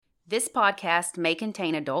This podcast may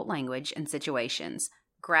contain adult language and situations,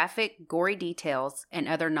 graphic, gory details, and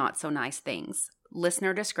other not-so-nice things.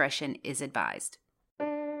 Listener discretion is advised.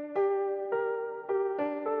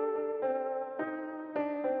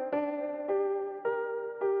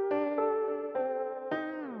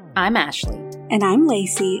 I'm Ashley. And I'm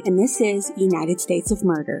Lacey, and this is United States of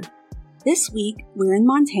Murder. This week, we're in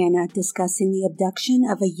Montana discussing the abduction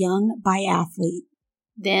of a young biathlete.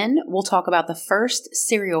 Then we'll talk about the first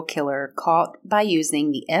serial killer caught by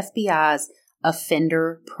using the FBI's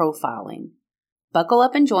offender profiling. Buckle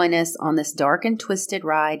up and join us on this dark and twisted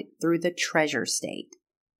ride through the Treasure State.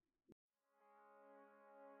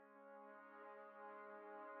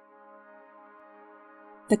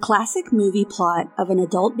 The classic movie plot of an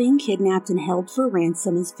adult being kidnapped and held for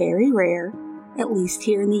ransom is very rare, at least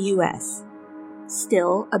here in the U.S.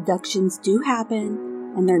 Still, abductions do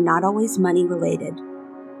happen, and they're not always money-related.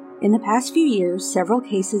 In the past few years, several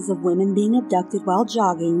cases of women being abducted while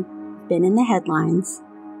jogging have been in the headlines,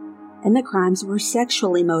 and the crimes were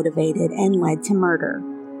sexually motivated and led to murder.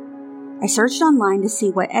 I searched online to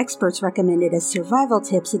see what experts recommended as survival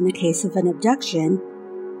tips in the case of an abduction,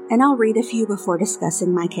 and I'll read a few before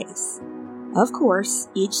discussing my case. Of course,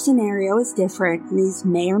 each scenario is different, and these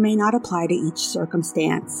may or may not apply to each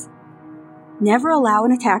circumstance. Never allow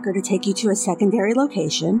an attacker to take you to a secondary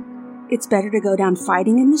location. It's better to go down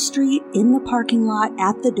fighting in the street, in the parking lot,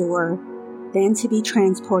 at the door, than to be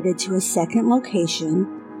transported to a second location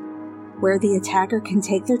where the attacker can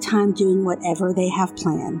take their time doing whatever they have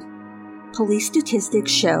planned. Police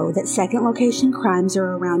statistics show that second location crimes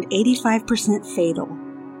are around 85% fatal.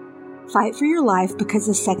 Fight for your life because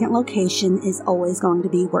the second location is always going to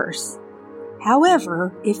be worse.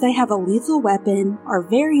 However, if they have a lethal weapon, are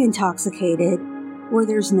very intoxicated, or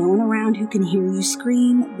there's no one around who can hear you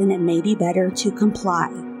scream, then it may be better to comply.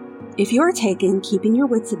 If you're taken, keeping your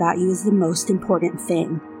wits about you is the most important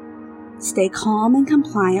thing. Stay calm and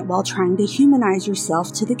compliant while trying to humanize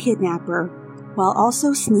yourself to the kidnapper, while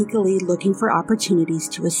also sneakily looking for opportunities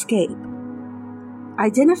to escape.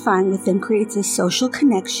 Identifying with them creates a social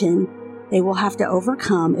connection they will have to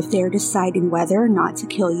overcome if they are deciding whether or not to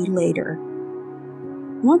kill you later.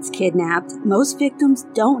 Once kidnapped, most victims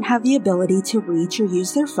don't have the ability to reach or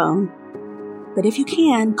use their phone, but if you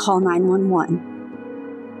can, call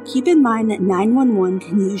 911. Keep in mind that 911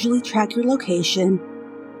 can usually track your location,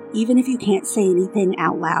 even if you can't say anything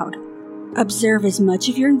out loud. Observe as much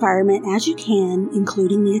of your environment as you can,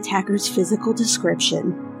 including the attacker's physical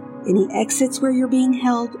description, any exits where you're being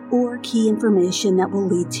held, or key information that will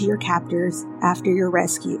lead to your captors after you're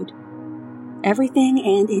rescued. Everything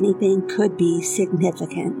and anything could be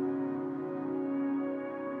significant.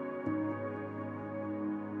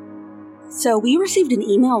 So we received an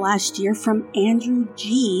email last year from Andrew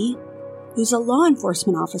G., who's a law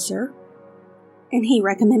enforcement officer, and he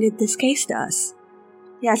recommended this case to us.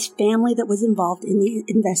 He has family that was involved in the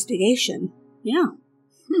investigation. Yeah.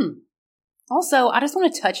 Also, I just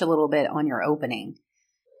want to touch a little bit on your opening.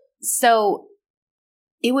 So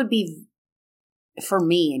it would be, for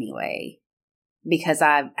me anyway, because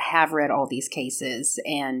I have read all these cases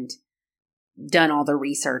and done all the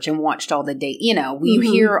research and watched all the data. You know, you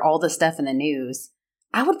hear all the stuff in the news.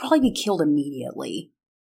 I would probably be killed immediately.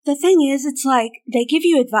 The thing is, it's like they give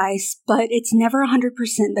you advice, but it's never 100%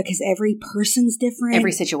 because every person's different.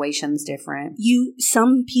 Every situation's different.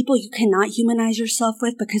 Some people you cannot humanize yourself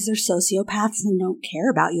with because they're sociopaths and don't care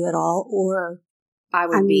about you at all, or I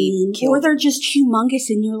would be killed. Or they're just humongous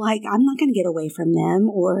and you're like, I'm not going to get away from them.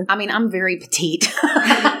 Or I mean, I'm very petite.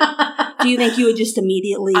 Do you think you would just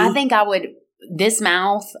immediately? I think I would. This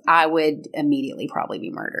mouth, I would immediately probably be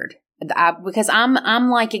murdered. Because I'm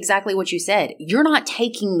like exactly what you said. You're not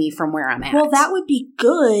taking me from where I'm at. Well, that would be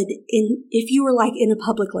good if you were like in a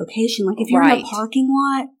public location. Like if you're in a parking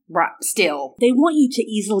lot. Right. Still. They want you to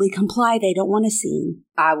easily comply. They don't want a scene.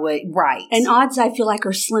 I would. Right. And odds I feel like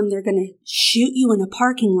are slim. They're going to shoot you in a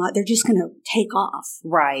parking lot. They're just going to take off.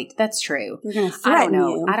 Right. That's true. They're going to threaten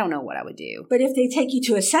you. I don't know what I would do. But if they take you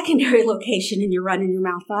to a secondary location and you're running your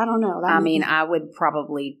mouth, I don't know. I would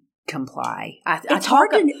probably comply. I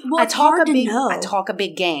talk a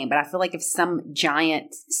big game, but I feel like if some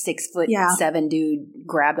giant 6'7" dude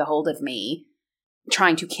grabbed a hold of me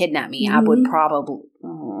trying to kidnap me, I would probably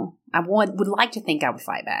I would like to think I would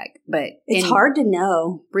fight back, but it's hard to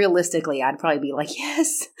know. Realistically, I'd probably be like,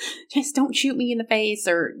 yes, just don't shoot me in the face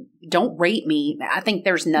or don't rape me. I think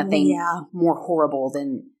there's nothing more horrible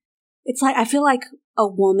than. It's like, I feel like a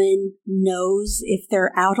woman knows if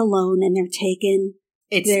they're out alone and they're taken,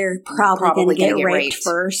 they're probably going to get raped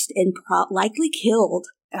first and likely killed.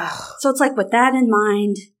 Ugh. So it's like with that in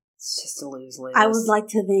mind, It's just a lose-lose. I would like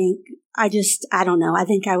to think, I don't know. I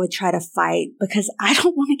think I would try to fight because I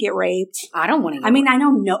don't want to get raped. I don't want to get raped. I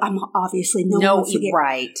don't know. I'm obviously no one wants to get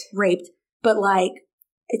raped. But like,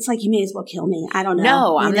 it's like you may as well kill me. I don't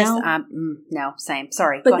know. No, no, same.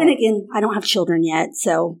 Sorry. But then again, I don't have children yet,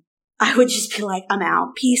 so I would just be like, I'm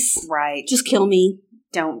out. Peace. Right. Just kill me.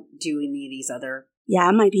 Don't do any of these other. Yeah,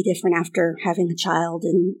 it might be different after having a child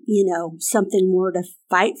and, something more to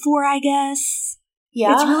fight for, I guess.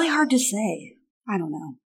 Yeah. It's really hard to say. I don't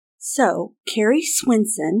know. So, Kari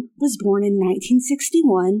Swenson was born in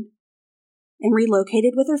 1961 and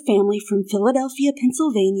relocated with her family from Philadelphia,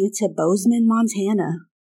 Pennsylvania to Bozeman, Montana.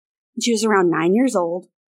 She was around 9 years old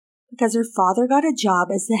because her father got a job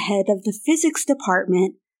as the head of the physics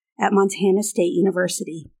department at Montana State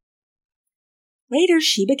University. Later,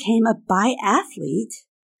 she became a biathlete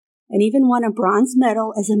and even won a bronze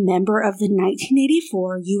medal as a member of the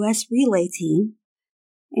 1984 U.S. relay team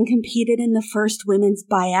and competed in the first women's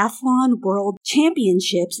biathlon world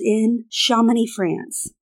championships in Chamonix,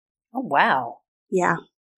 France. Oh, wow. Yeah.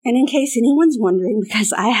 And in case anyone's wondering,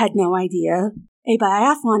 because I had no idea, a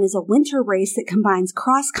biathlon is a winter race that combines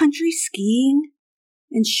cross-country skiing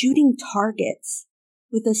and shooting targets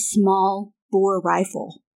with a small bore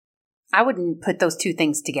rifle. I wouldn't put those two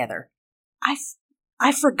things together.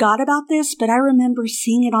 I forgot about this, but I remember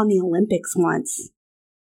seeing it on the Olympics once.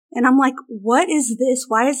 And I'm like, what is this?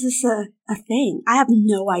 Why is this a thing? I have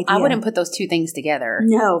no idea. I wouldn't put those two things together.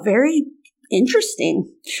 No, very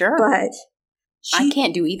interesting. Sure. But I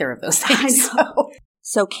can't do either of those things. I know.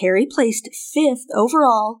 So Kari placed 5th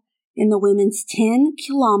overall in the women's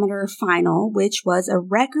 10-kilometer final, which was a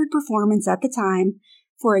record performance at the time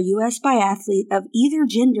for a U.S. biathlete of either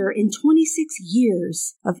gender in 26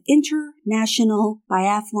 years of international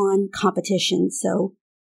biathlon competition. So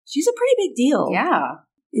she's a pretty big deal. Yeah.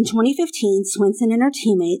 In 2015, Swenson and her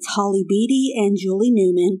teammates, Holly Beatty and Julie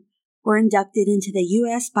Newman, were inducted into the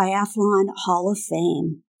U.S. Biathlon Hall of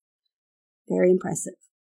Fame. Very impressive.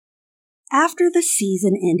 After the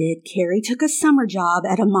season ended, Kari took a summer job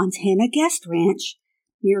at a Montana guest ranch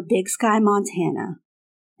near Big Sky, Montana,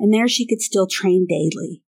 and there she could still train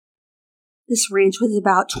daily. This ranch was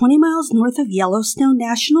about 20 miles north of Yellowstone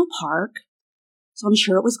National Park, so I'm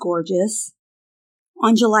sure it was gorgeous.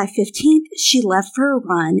 On July 15th, she left for a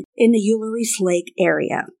run in the Ulysses Lake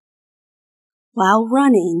area. While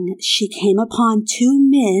running, she came upon 2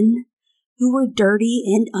 men who were dirty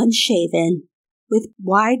and unshaven with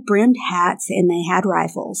wide-brimmed hats, and they had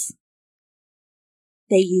rifles.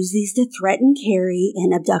 They used these to threaten Kari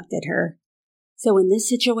and abducted her. So in this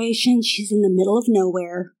situation, she's in the middle of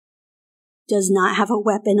nowhere, does not have a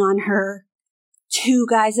weapon on her, 2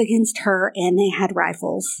 guys against her, and they had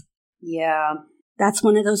rifles. Yeah. That's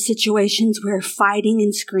one of those situations where fighting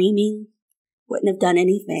and screaming wouldn't have done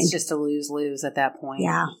anything. It's just a lose-lose at that point.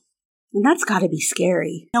 Yeah. And that's got to be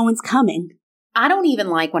scary. No one's coming. I don't even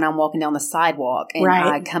like when I'm walking down the sidewalk and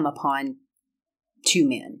I come upon 2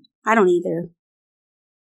 men. I don't either.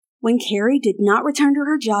 When Kari did not return to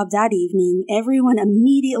her job that evening, everyone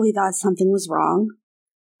immediately thought something was wrong.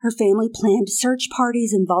 Her family planned search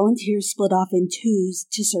parties and volunteers split off in 2s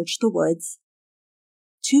to search the woods.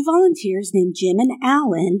 2 volunteers named Jim and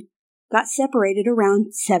Alan got separated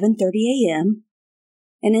around 7:30 a.m.,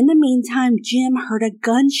 and in the meantime, Jim heard a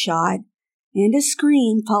gunshot and a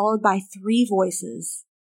scream followed by 3 voices,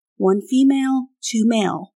 1 female, 2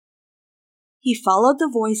 male. He followed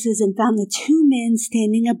the voices and found the 2 men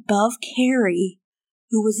standing above Kari,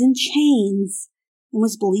 who was in chains and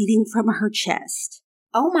was bleeding from her chest.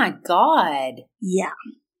 Oh my God. Yeah.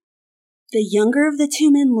 The younger of the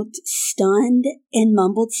 2 men looked stunned and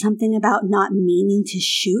mumbled something about not meaning to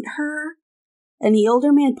shoot her, and the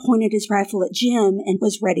older man pointed his rifle at Jim and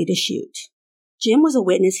was ready to shoot. Jim was a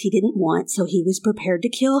witness he didn't want, so he was prepared to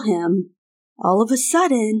kill him. All of a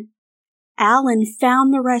sudden, Alan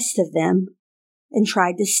found the rest of them and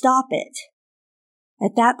tried to stop it.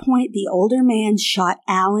 At that point, the older man shot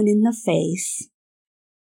Alan in the face,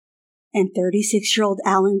 and 36-year-old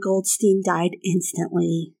Alan Goldstein died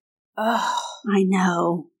instantly. Ugh. I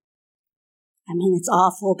know. I mean, it's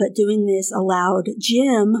awful, but doing this allowed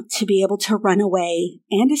Jim to be able to run away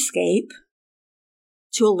and escape,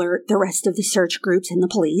 to alert the rest of the search groups and the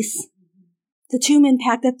police. The 2 men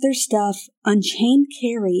packed up their stuff, unchained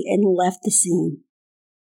Kari, and left the scene.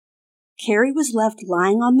 Kari was left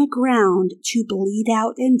lying on the ground to bleed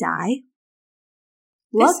out and die.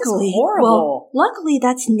 This is horrible. Luckily,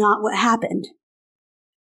 that's not what happened.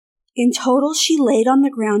 In total, she laid on the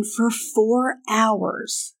ground for 4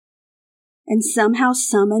 hours and somehow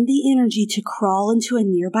summoned the energy to crawl into a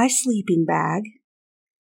nearby sleeping bag.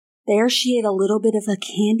 There she ate a little bit of a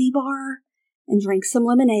candy bar and drank some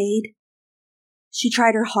lemonade. She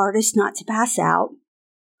tried her hardest not to pass out.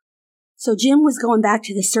 So Jim was going back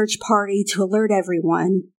to the search party to alert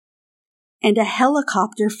everyone, and a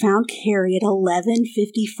helicopter found Kari at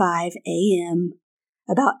 11:55 a.m.,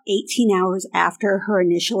 about 18 hours after her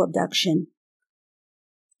initial abduction.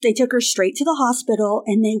 They took her straight to the hospital,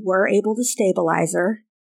 and they were able to stabilize her.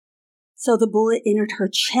 So the bullet entered her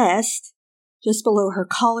chest, just below her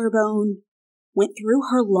collarbone, went through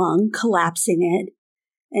her lung, collapsing it,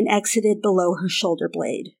 and exited below her shoulder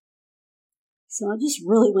blade. So it just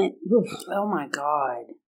really went, oof. Oh my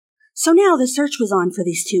God. So now the search was on for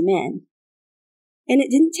these two men. And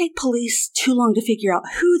it didn't take police too long to figure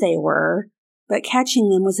out who they were, but catching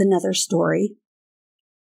them was another story.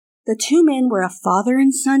 The two men were a father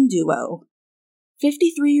and son duo,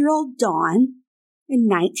 53-year-old Dawn and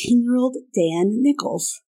 19-year-old Dan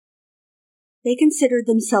Nichols. They considered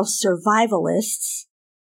themselves survivalists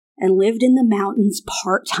and lived in the mountains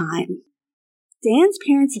part-time. Dan's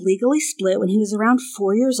parents legally split when he was around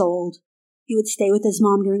 4 years old. He would stay with his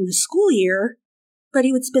mom during the school year, but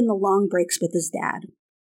he would spend the long breaks with his dad.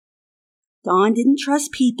 Dawn didn't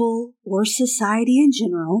trust people or society in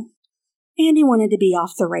general, and he wanted to be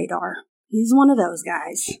off the radar. He's one of those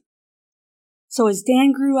guys. So as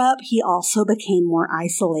Dan grew up, he also became more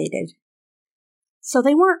isolated. So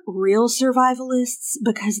they weren't real survivalists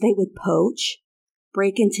because they would poach,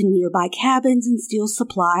 break into nearby cabins and steal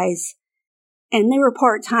supplies, and they were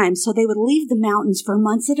part-time, so they would leave the mountains for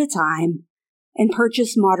months at a time and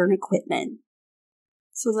purchase modern equipment.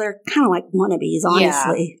 So they're kind of like wannabes,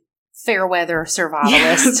 honestly. Yeah. Fair weather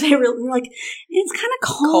survivalists. Yeah, they were like, it's kind of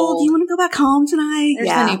cold. Do you want to go back home tonight? There's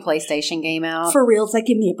the new PlayStation game out. For real, it's like,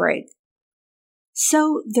 give me a break.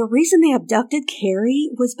 So the reason they abducted Kari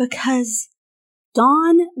was because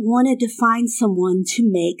Dawn wanted to find someone to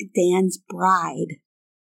make Dan's bride.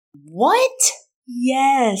 What?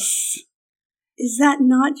 Yes. Is that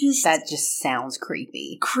not just... That just sounds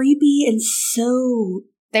creepy. Creepy and so...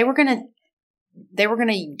 They were gonna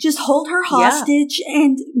just hold her hostage,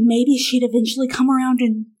 and maybe she'd eventually come around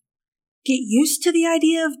and get used to the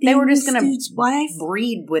idea of being this dude's wife.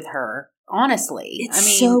 Breed with her. Honestly,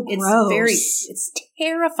 it's so gross. It's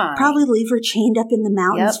terrifying. Probably leave her chained up in the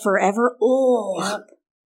mountains forever. Oh. Yep.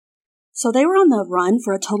 So they were on the run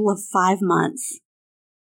for a total of 5 months.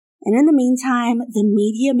 And in the meantime, the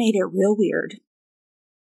media made it real weird.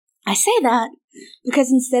 I say that because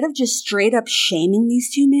instead of just straight up shaming these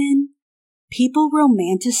two men, people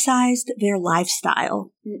romanticized their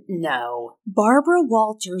lifestyle. No. Barbara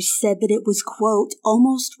Walters said that it was, quote,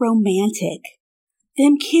 almost romantic.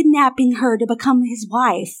 Them kidnapping her to become his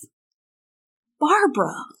wife.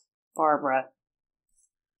 Barbara.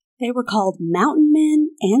 They were called mountain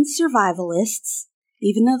men and survivalists,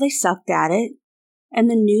 even though they sucked at it, and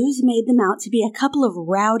the news made them out to be a couple of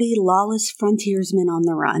rowdy, lawless frontiersmen on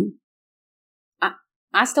the run.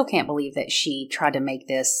 I still can't believe that she tried to make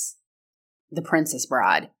this the Princess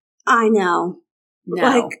Bride. I know. No.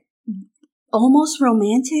 Like, almost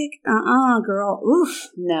romantic? Girl. Oof.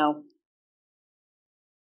 No.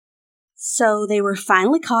 So they were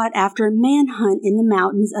finally caught after a manhunt in the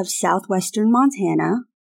mountains of southwestern Montana,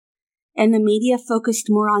 and the media focused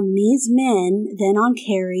more on these men than on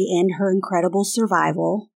Kari and her incredible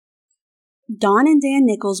survival. Dawn and Dan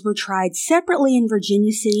Nichols were tried separately in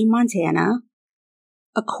Virginia City, Montana.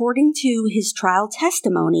 According to his trial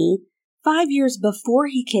testimony, 5 years before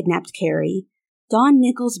he kidnapped Kari, Dawn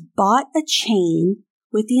Nichols bought a chain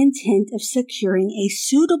with the intent of securing a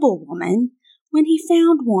suitable woman when he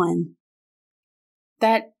found one.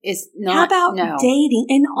 That is not... How about dating?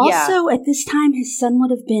 And also, at this time, his son would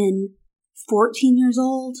have been 14 years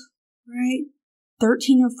old, right?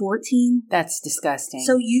 13 or 14. That's disgusting.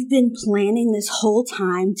 So you've been planning this whole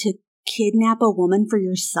time to kidnap a woman for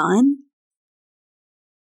your son?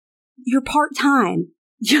 You're part-time.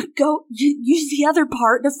 You use the other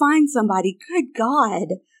part to find somebody. Good God.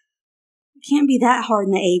 It can't be that hard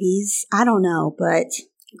in the 80s. I don't know, but...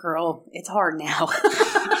 Girl, it's hard now.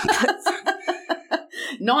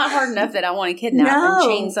 Not hard enough that I want to kidnap and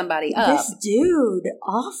chain somebody up. This dude,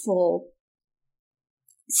 awful.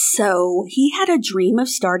 So he had a dream of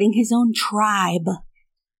starting his own tribe,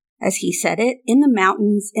 as he said it, in the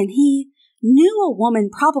mountains, and he knew a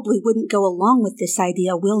woman probably wouldn't go along with this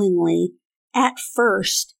idea willingly. At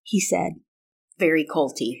first, he said. Very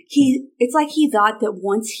culty. It's like he thought that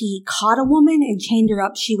once he caught a woman and chained her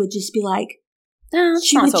up, she would just be like,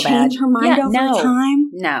 she would change her mind over time.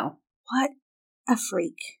 No. What a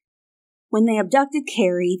freak. When they abducted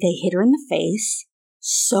Kari, they hit her in the face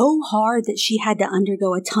so hard that she had to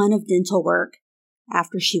undergo a ton of dental work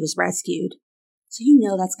after she was rescued. So you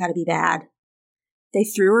know that's got to be bad. They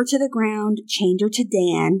threw her to the ground, chained her to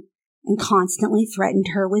Dan, and constantly threatened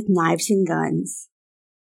her with knives and guns.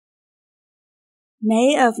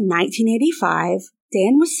 May of 1985,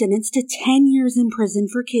 Dan was sentenced to 10 years in prison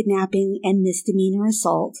for kidnapping and misdemeanor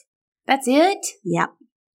assault. That's it? Yep.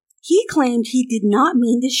 He claimed he did not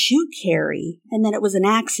mean to shoot Kari and that it was an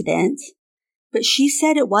accident, but she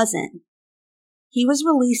said it wasn't. He was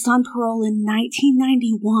released on parole in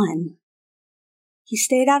 1991. He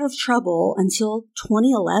stayed out of trouble until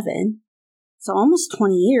 2011, so almost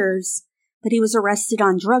 20 years, but he was arrested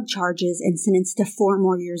on drug charges and sentenced to 4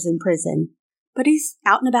 more years in prison. But he's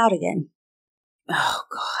out and about again. Oh,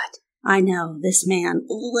 God. I know, this man.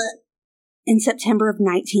 In September of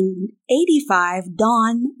 1985,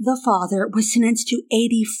 Don, the father, was sentenced to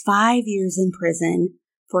 85 years in prison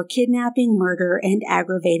for kidnapping, murder, and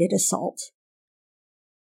aggravated assault.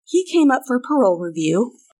 He came up for parole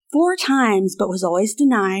review 4 times, but was always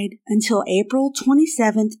denied until April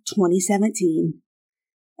 27th, 2017.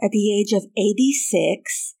 At the age of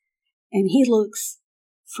 86, and he looks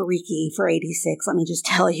freaky for 86. Let me just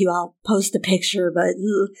tell you, I'll post a picture, but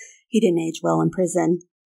he didn't age well in prison.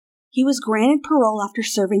 He was granted parole after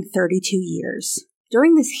serving 32 years.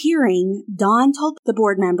 During this hearing, Don told the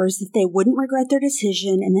board members that they wouldn't regret their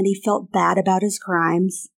decision and that he felt bad about his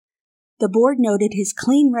crimes. The board noted his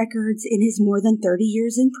clean records in his more than 30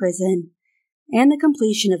 years in prison and the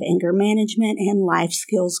completion of anger management and life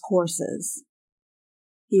skills courses.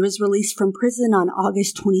 He was released from prison on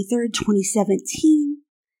August 23, 2017,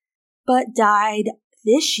 but died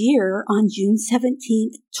this year on June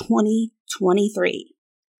 17, 2023.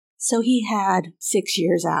 So he had 6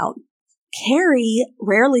 years out. Kari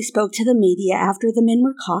rarely spoke to the media after the men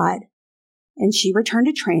were caught, and she returned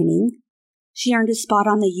to training. She earned a spot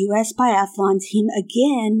on the U.S. biathlon team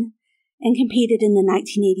again and competed in the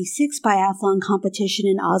 1986 biathlon competition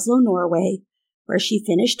in Oslo, Norway, where she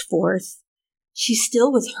finished 4th. She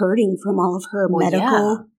still was hurting from all of her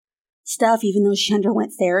medical stuff, even though she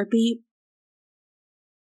underwent therapy.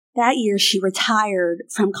 That year, she retired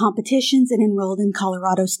from competitions and enrolled in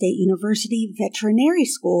Colorado State University Veterinary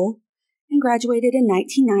School and graduated in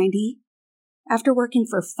 1990 after working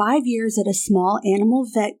for 5 years at a small animal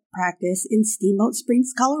vet practice in Steamboat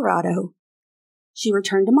Springs, Colorado. She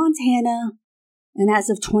returned to Montana, and as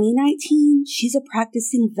of 2019, she's a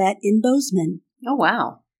practicing vet in Bozeman. Oh,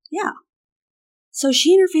 wow. Yeah. So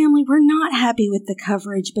she and her family were not happy with the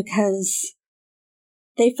coverage because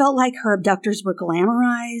they felt like her abductors were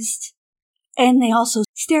glamorized, and they also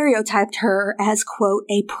stereotyped her as, quote,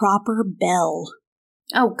 a proper belle.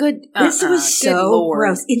 Oh, good. This was so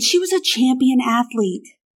gross. And she was a champion athlete.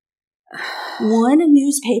 One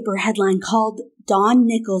newspaper headline called Don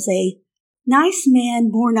Nichols a nice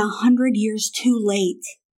man born 100 years too late.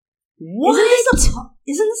 What? Isn't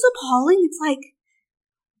this appalling? It's like,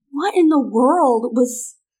 what in the world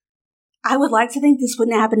was... I would like to think this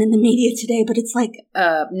wouldn't happen in the media today, but it's like...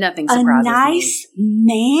 nothing surprises me. A nice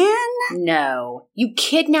man? No. You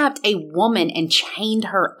kidnapped a woman and chained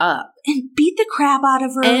her up. And beat the crap out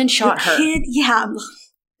of her. And shot her. Yeah.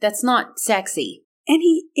 That's not sexy. And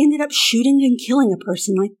he ended up shooting and killing a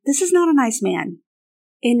person. Like, this is not a nice man.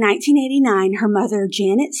 In 1989, her mother,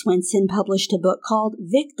 Janet Swenson, published a book called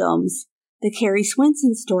Victims, the Kari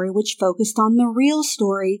Swenson story, which focused on the real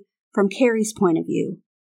story from Kari's point of view.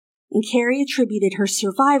 And Kari attributed her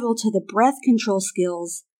survival to the breath control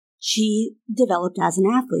skills she developed as an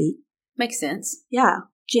athlete. Makes sense. Yeah.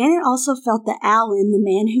 Janet also felt that Alan, the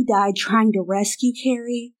man who died trying to rescue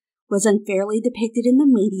Kari, was unfairly depicted in the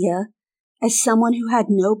media as someone who had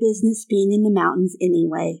no business being in the mountains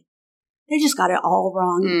anyway. They just got it all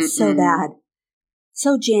wrong. It's so bad.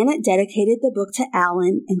 So Janet dedicated the book to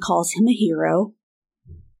Alan and calls him a hero.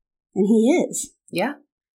 And he is. Yeah.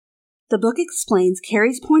 The book explains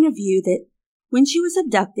Kari's point of view that when she was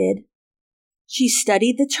abducted, she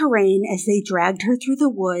studied the terrain as they dragged her through the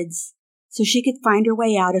woods so she could find her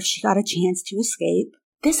way out if she got a chance to escape.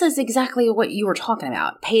 This is exactly what you were talking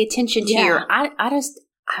about. Pay attention to your... I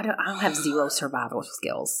don't have zero survival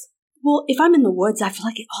skills. Well, if I'm in the woods, I feel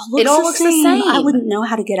like it all looks the same. I wouldn't know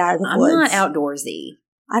how to get out of the woods. I'm not outdoorsy.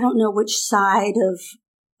 I don't know which side of...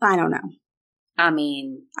 I don't know. I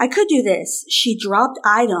mean... I could do this. She dropped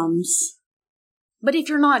items. But if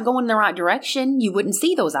you're not going in the right direction, you wouldn't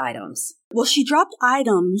see those items. Well, she dropped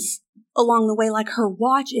items along the way, like her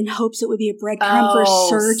watch, in hopes it would be a breadcrumb for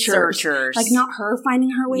searchers. Like, not her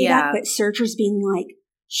finding her way back, but searchers being like,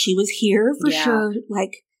 she was here for sure.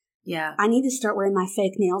 Like, Yeah. I need to start wearing my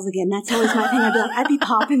fake nails again. That's always my thing. I'd be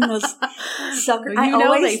popping those suckers. I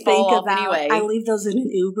always think about, anyway. I leave those in an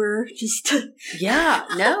Uber just to. Yeah.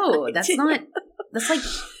 No, that's not, that's like,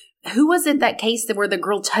 who was it that case where the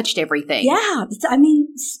girl touched everything? Yeah. I mean,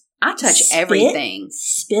 I touch everything.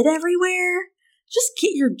 Spit everywhere. Just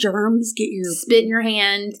get your germs, get your spit in your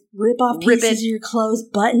hand, rip off pieces of your clothes,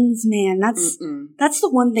 buttons. Man, that's the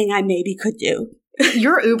one thing I maybe could do.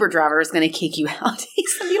 Your Uber driver is going to kick you out.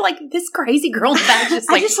 He's going to be like, this crazy girl in the back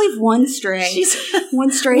just like... I just leave one stray. She's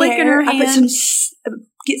one stray licking hair. her hand. I put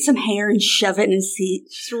get some hair and shove it in a seat.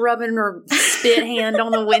 She's rubbing her spit hand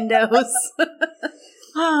on the windows.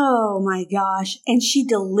 Oh my gosh. And she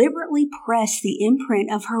deliberately pressed the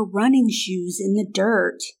imprint of her running shoes in the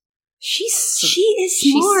dirt. She is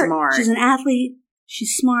smart. She's an athlete.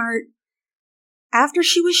 She's smart. After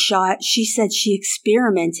she was shot, she said she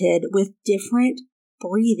experimented with different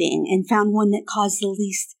breathing and found one that caused the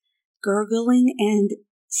least gurgling and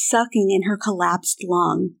sucking in her collapsed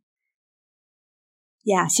lung.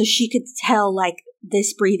 Yeah, so she could tell, like,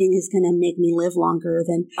 this breathing is going to make me live longer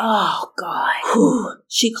than... Oh, God. Whew.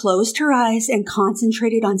 She closed her eyes and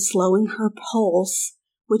concentrated on slowing her pulse,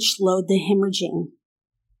 which slowed the hemorrhaging.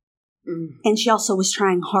 And she also was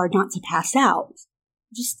trying hard not to pass out.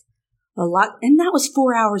 Just a lot. And that was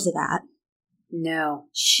 4 hours of that. No.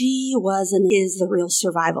 She was and is the real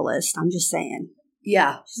survivalist. I'm just saying.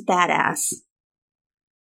 Yeah. She's badass.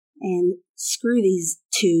 And screw these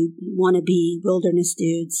two wannabe wilderness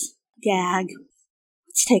dudes. Gag.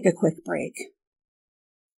 Let's take a quick break.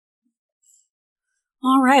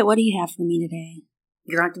 All right. What do you have for me today?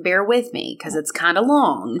 You're going to have to bear with me because it's kind of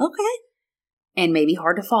long. Okay. And maybe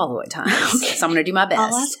hard to follow at times. Okay. So I'm going to do my best.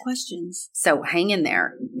 I'll ask questions. So hang in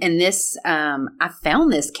there. And this, I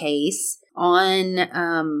found this case on,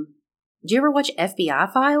 do you ever watch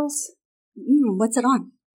FBI Files? What's it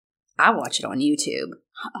on? I watch it on YouTube.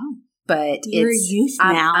 Oh. But you're a youth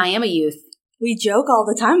now. I am a youth. We joke all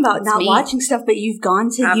the time about not watching stuff, but you've gone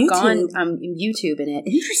to YouTube. I'm YouTubing it.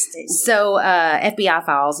 Interesting. So FBI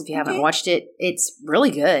Files, if you haven't watched it, it's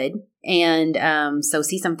really good. And so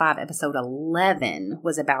season 5, episode 11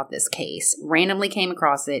 was about this case. Randomly came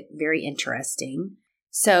across it. Very interesting.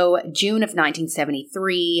 So June of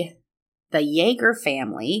 1973, the Jaeger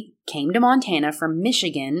family came to Montana from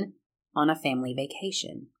Michigan on a family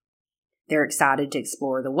vacation. They're excited to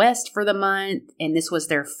explore the West for the month, and this was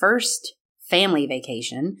their first family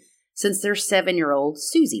vacation since their 7-year-old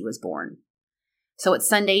Susie was born. So it's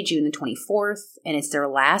Sunday, June the 24th, and it's their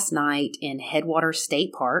last night in Headwater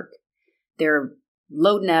State Park. They're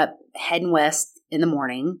loading up, heading west in the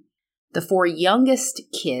morning. The 4 youngest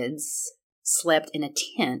kids slept in a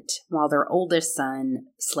tent while their oldest son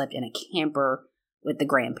slept in a camper with the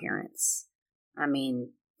grandparents. I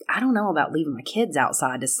mean, I don't know about leaving my kids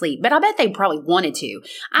outside to sleep, but I bet they probably wanted to.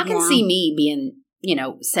 I can see me being,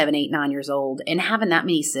 7, 8, 9 years old and having that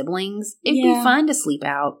many siblings. It'd be fun to sleep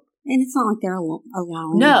out. And it's not like they're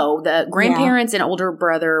alone. No, the grandparents and older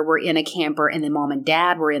brother were in a camper, and then mom and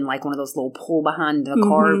dad were in like one of those little pull behind the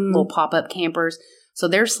car, little pop-up campers. So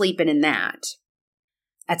they're sleeping in that.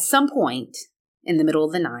 At some point in the middle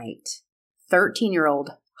of the night,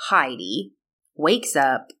 13-year-old Heidi wakes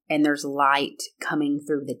up and there's light coming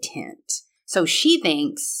through the tent. So she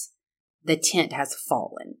thinks the tent has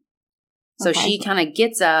fallen. So she kind of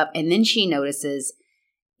gets up and then she notices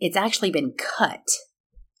it's actually been cut,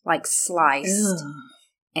 like sliced,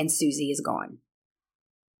 and Susie is gone.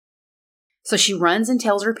 So she runs and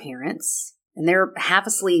tells her parents, and they're half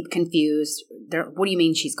asleep, confused. What do you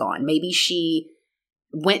mean she's gone? Maybe she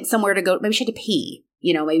went somewhere to go. Maybe she had to pee.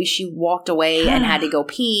 Maybe she walked away and had to go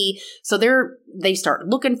pee. So they start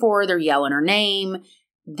looking for her. They're yelling her name.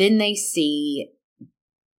 Then they see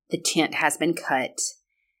the tent has been cut.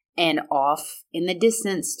 And off in the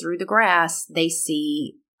distance through the grass, they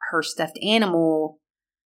see her stuffed animal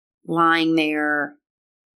lying there.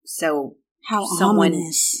 So how someone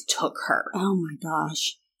ominous. Took her. Oh my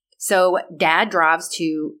gosh. So dad drives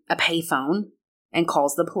to a payphone and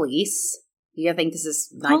calls the police. I think this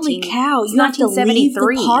is Holy cow! You have to leave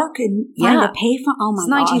the park and find a payphone. Oh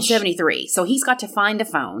my gosh! It's 1973. So he's got to find a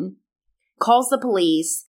phone. Calls the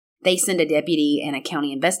police. They send a deputy and a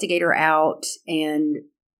county investigator out, and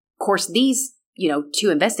of course these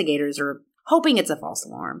 2 investigators are hoping it's a false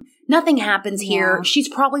alarm. Nothing happens here. She's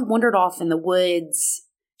probably wandered off in the woods.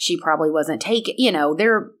 She probably wasn't taken.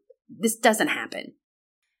 This doesn't happen.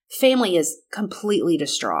 Family is completely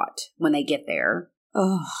distraught when they get there.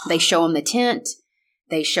 Ugh. They show him the tent.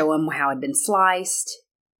 They show him how it had been sliced.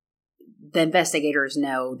 The investigators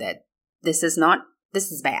know that this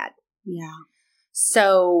is bad. Yeah.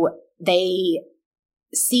 So they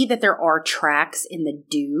see that there are tracks in the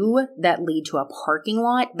dew that lead to a parking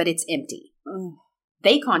lot, but it's empty.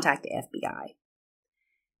 They contact the FBI.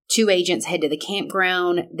 2 agents head to the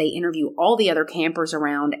campground. They interview all the other campers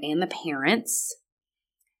around and the parents.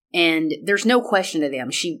 And there's no question to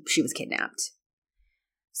them. She was kidnapped.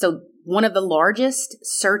 So one of the largest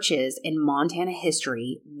searches in Montana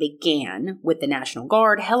history began with the National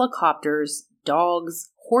Guard, helicopters, dogs,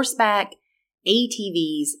 horseback,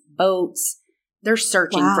 ATVs, boats. They're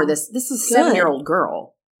searching for this. This is a 7-year-old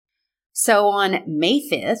girl. So on May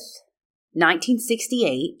 5th,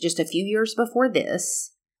 1968, just a few years before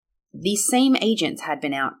this, these same agents had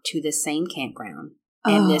been out to the same campground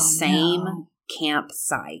and this same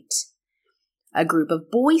campsite. A group of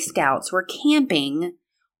Boy Scouts were camping,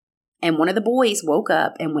 and one of the boys woke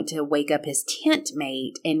up and went to wake up his tent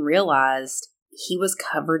mate and realized he was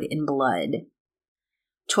covered in blood.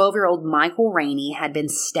 12-year-old Michael Raney had been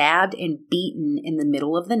stabbed and beaten in the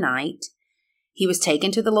middle of the night. He was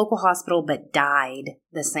taken to the local hospital but died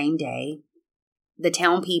the same day. The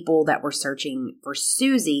town people that were searching for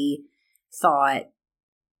Susie thought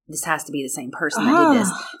this has to be the same person that did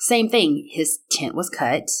this. Same thing. His tent was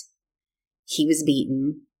cut. He was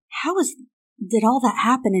beaten. Did all that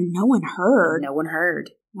happen and no one heard? No one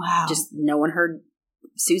heard. Wow. Just no one heard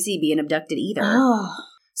Susie being abducted either.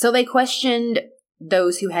 So they questioned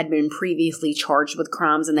those who had been previously charged with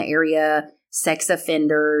crimes in the area, sex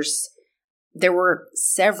offenders. There were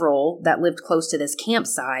several that lived close to this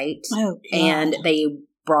campsite, and they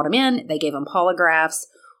brought them in. They gave them polygraphs.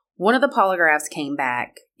 One of the polygraphs came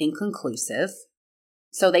back inconclusive.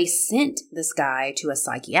 So they sent this guy to a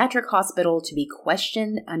psychiatric hospital to be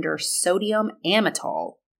questioned under sodium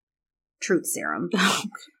amytal truth serum.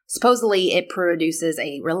 Supposedly, it produces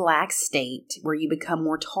a relaxed state where you become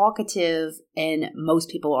more talkative and most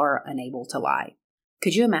people are unable to lie.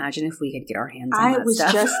 Could you imagine if we could get our hands on that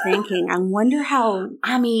stuff? I was just thinking, I wonder how...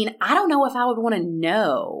 I mean, I don't know if I would want to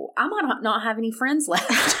know. I might not have any friends left.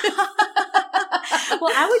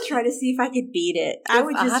 Well, I would try to see if I could beat it. I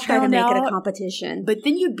would just try to make it a competition. But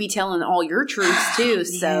then you'd be telling all your truths too.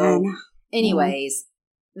 So anyways,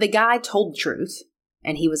 the guy told the truth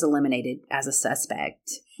and he was eliminated as a suspect.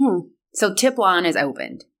 So tip line is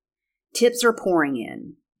opened. Tips are pouring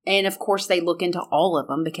in. And of course they look into all of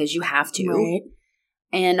them because you have to. Right.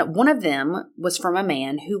 And one of them was from a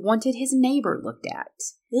man who wanted his neighbor looked at.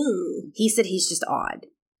 Ooh. He said he's just odd.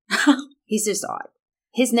 He's just odd.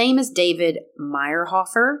 His name is David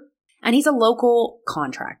Meyerhofer, and he's a local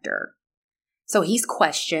contractor. So he's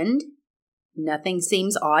questioned. Nothing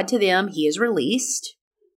seems odd to them. He is released.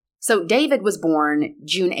 So David was born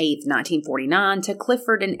June 8th, 1949, to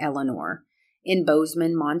Clifford and Eleanor in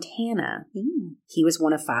Bozeman, Montana. He was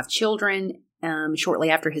one of 5 children. Shortly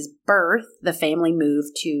after his birth, the family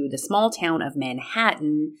moved to the small town of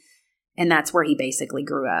Manhattan, and that's where he basically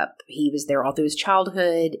grew up. He was there all through his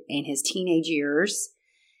childhood and his teenage years.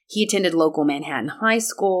 He attended local Manhattan high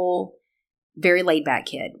school. Very laid-back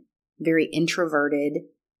kid. Very introverted.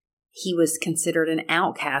 He was considered an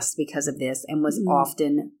outcast because of this and was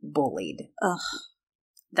often bullied. Ugh.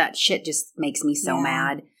 That shit just makes me so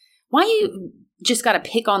mad. Why you just got to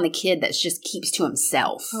pick on the kid that just keeps to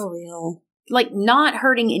himself? For real. Like, not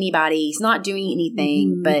hurting anybody. He's not doing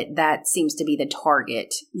anything, but that seems to be the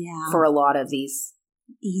target for a lot of these.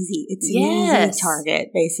 It's an easy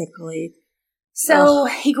target, basically. So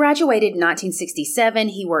he graduated in 1967.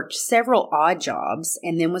 He worked several odd jobs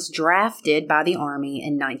and then was drafted by the Army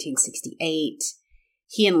in 1968.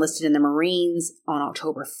 He enlisted in the Marines on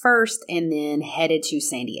October 1st and then headed to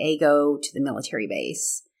San Diego to the military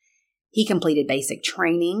base. He completed basic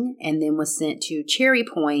training and then was sent to Cherry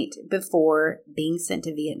Point before being sent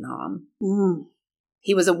to Vietnam.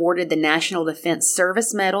 He was awarded the National Defense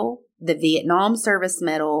Service Medal, the Vietnam Service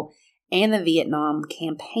Medal, and the Vietnam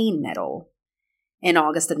Campaign Medal. In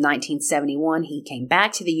August of 1971, he came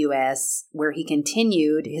back to the U.S., where he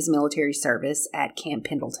continued his military service at Camp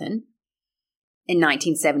Pendleton. In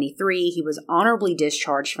 1973, he was honorably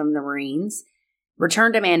discharged from the Marines,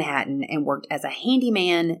 returned to Manhattan, and worked as a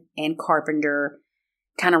handyman and carpenter,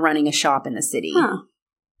 kind of running a shop in the city.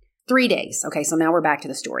 3 days. Okay, so now we're back to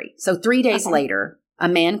the story. So 3 days later, a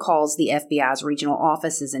man calls the FBI's regional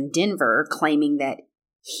offices in Denver, claiming that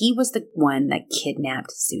he was the one that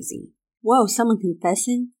kidnapped Susie. Whoa, someone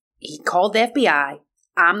confessing? He called the FBI.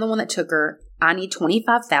 I'm the one that took her. I need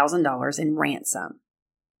 $25,000 in ransom.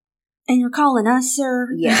 And you're calling us, sir?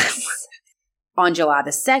 Yes. On July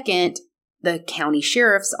the 2nd, the county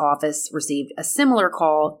sheriff's office received a similar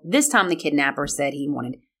call. This time the kidnapper said he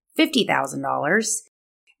wanted $50,000.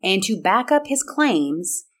 And to back up his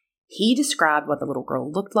claims, he described what the little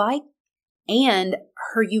girl looked like and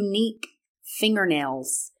her unique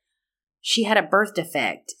fingernails. She had a birth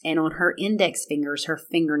defect, and on her index fingers, her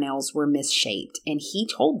fingernails were misshaped, and he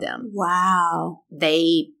told them. Wow.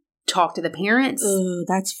 They talked to the parents. Ooh,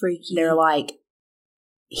 that's freaky. They're like,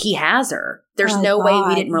 he has her. There's no way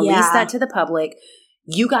we didn't release that to the public.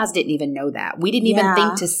 You guys didn't even know that. We didn't even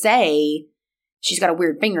think to say she's got a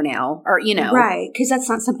weird fingernail or, Right, because that's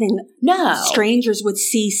not something strangers would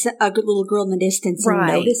see a little girl in the distance and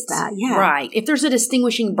notice that. Yeah. Right. If there's a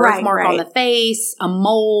distinguishing birthmark on the face, a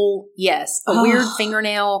mole, yes. A weird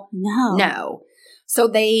fingernail, no. So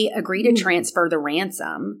they agree to transfer the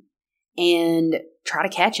ransom and try to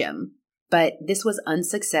catch him. But this was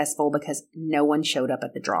unsuccessful because no one showed up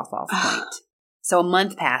at the drop-off point. So a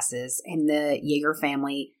month passes, and the Jaeger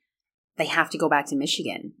family, they have to go back to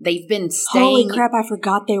Michigan. They've been staying. Holy crap, I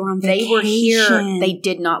forgot they were on vacation. They were here. They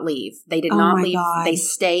did not leave. They did not leave. God. They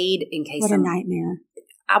stayed in case. What a nightmare.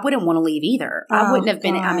 I wouldn't want to leave either. I wouldn't have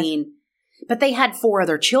been, but they had 4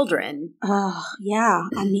 other children. Oh, yeah.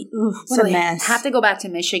 What so a mess. They have to go back to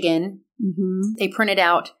Michigan. Mm-hmm. They printed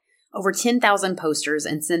out over 10,000 posters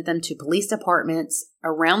and sent them to police departments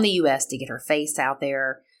around the U.S. to get her face out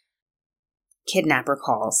there. Kidnapper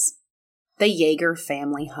calls. The Jaeger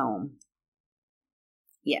family home.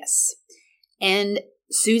 Yes. And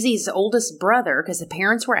Susie's oldest brother, because the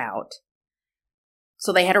parents were out,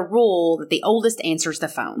 so they had a rule that the oldest answers the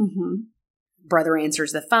phone. Mm-hmm. Brother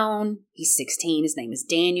answers the phone. He's 16. His name is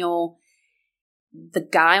Daniel. The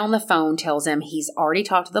guy on the phone tells him he's already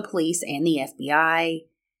talked to the police and the FBI,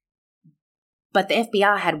 but the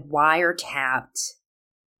FBI had wiretapped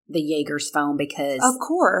the Jaeger's phone because... Of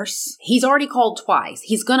course. He's already called twice.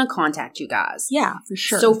 He's going to contact you guys. Yeah, for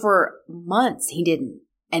sure. So for months, he didn't.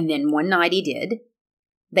 And then one night he did.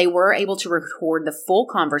 They were able to record the full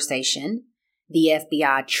conversation. The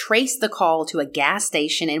FBI traced the call to a gas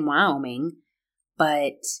station in Wyoming,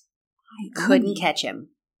 but couldn't catch him.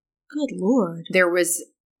 Good Lord. There was...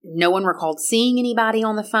 No one recalled seeing anybody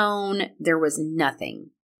on the phone. There was nothing.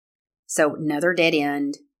 So another dead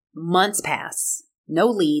end. Months pass. No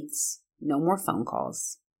leads, no more phone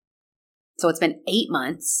calls. So it's been 8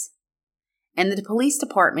 months, and the police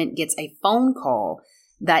department gets a phone call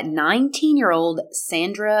that 19-year-old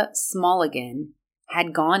Sandra Smallegan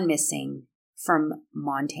had gone missing from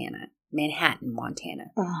Montana, Manhattan, Montana.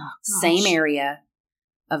 Oh, same area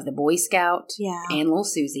of the Boy Scout and little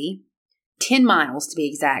Susie. 10 miles to be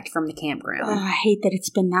exact from the campground. Oh, I hate that it's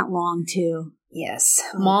been that long, too. Yes.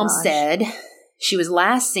 Mom said she was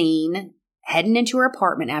last seen heading into her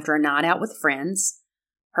apartment after a night out with friends.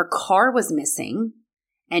 Her car was missing,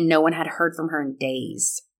 and no one had heard from her in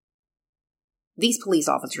days. These police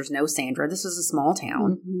officers know Sandra. This is a small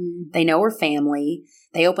town. Mm-hmm. They know her family.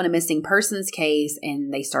 They open a missing persons case,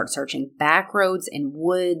 and they start searching back roads and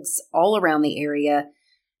woods all around the area,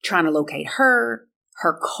 trying to locate her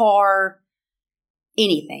car,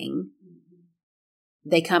 anything.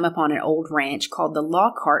 They come upon an old ranch called the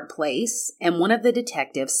Lockhart Place, and one of the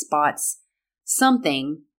detectives spots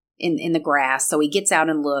something in the grass, so he gets out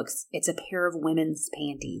and looks. It's a pair of women's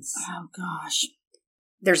panties. Oh, gosh.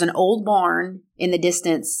 There's an old barn in the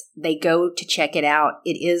distance. They go to check it out.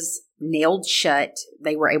 It is nailed shut.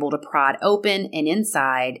 They were able to pry it open, and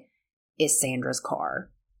inside is Sandra's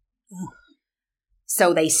car. Ugh.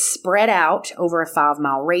 So they spread out over a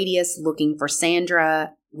 5-mile radius looking for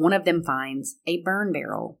Sandra. One of them finds a burn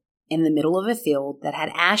barrel in the middle of a field that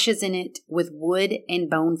had ashes in it with wood and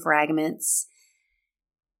bone fragments.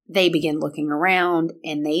 They begin looking around,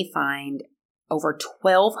 and they find over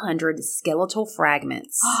 1,200 skeletal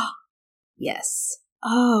fragments. Yes.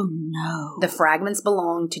 Oh, no. The fragments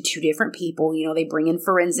belong to 2 different people. They bring in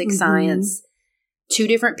forensic science. 2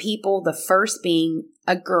 different people, the first being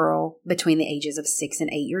a girl between the ages of 6 and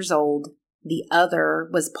 8 years old. The other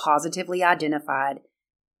was positively identified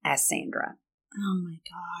as Sandra. Oh, my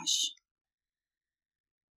gosh.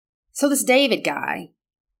 So this David guy,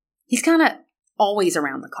 he's kind of always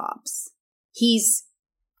around the cops. He's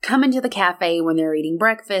coming to the cafe when they're eating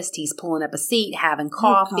breakfast. He's pulling up a seat, having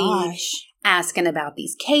coffee, asking about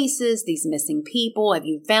these cases, these missing people. Have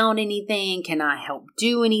you found anything? Can I help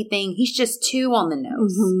do anything? He's just too on the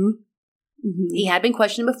nose. Mm-hmm. Mm-hmm. He had been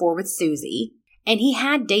questioned before with Susie, and he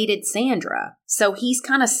had dated Sandra. So he's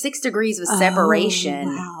kind of 6 degrees of separation.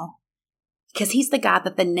 Oh, wow. Because he's the guy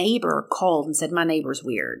that the neighbor called and said, my neighbor's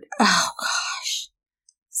weird. Oh, gosh.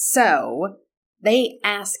 So they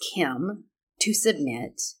ask him to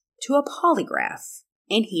submit to a polygraph,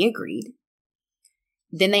 and he agreed.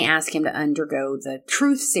 Then they ask him to undergo the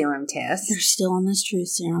truth serum test. They're still on this truth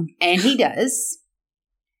serum. And he does.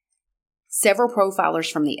 Several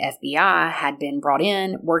profilers from the FBI had been brought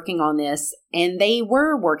in working on this, and they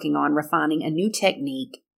were working on refining a new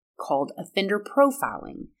technique called offender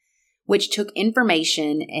profiling, which took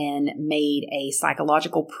information and made a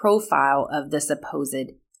psychological profile of the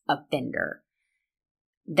supposed offender.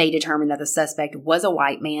 They determined that the suspect was a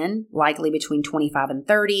white man, likely between 25 and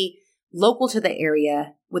 30, local to the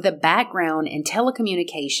area, with a background in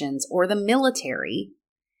telecommunications or the military,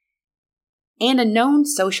 and a known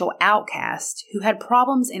social outcast who had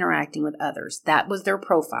problems interacting with others. That was their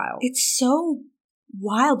profile. It's so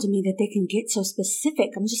wild to me that they can get so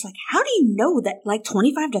specific. I'm just like, how do you know that, like,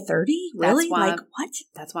 25 to 30? Really? Like, what?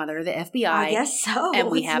 That's why they're the FBI. I guess so.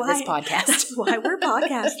 And we have this podcast. That's why we're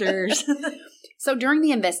podcasters. So during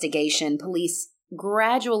the investigation, police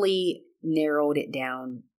gradually narrowed it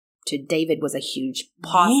down to David was a huge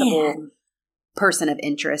possible person of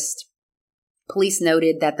interest. Police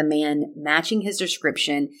noted that the man matching his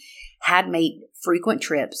description had made frequent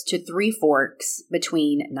trips to Three Forks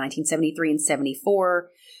between 1973 and 74,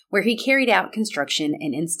 where he carried out construction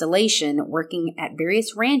and installation working at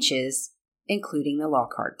various ranches, including the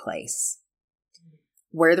Lockhart place,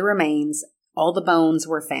 where the remains, all the bones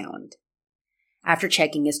were found. After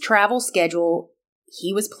checking his travel schedule,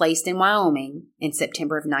 he was placed in Wyoming in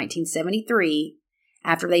September of 1973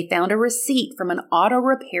 after they found a receipt from an auto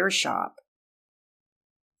repair shop.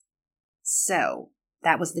 So,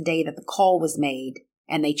 that was the day that the call was made,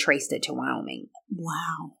 and they traced it to Wyoming.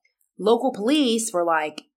 Wow. Local police were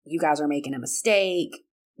like, you guys are making a mistake.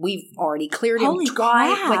 We've already cleared him Holy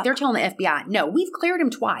twice. crap. Like, they're telling the FBI, no, we've cleared him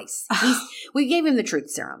twice. We gave him the truth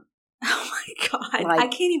serum. Oh my God. Like, I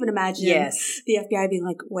can't even imagine the FBI being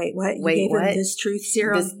like, wait, what? You gave him this truth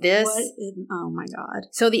serum? This? What? Oh my God.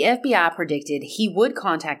 So the FBI predicted he would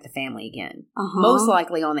contact the family again, most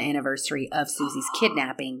likely on the anniversary of Susie's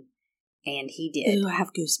kidnapping. And he did. Ooh, I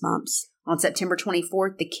have goosebumps. On September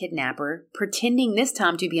 24th, the kidnapper, pretending this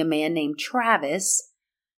time to be a man named Travis,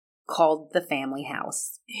 called the family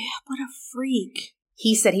house. Yeah, what a freak.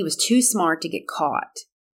 He said he was too smart to get caught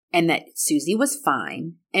and that Susie was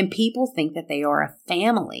fine, and people think that they are a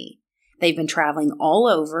family. They've been traveling all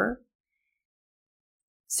over.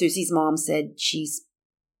 Susie's mom said she's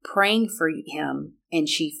praying for him and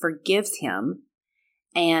she forgives him,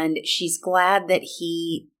 and she's glad that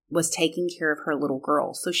he was taking care of her little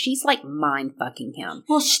girl. So she's like mind fucking him.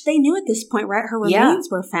 Well, they knew at this point, right? Her remains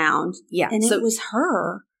were found. Yeah. And it was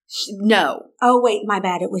her. No. Oh, wait, my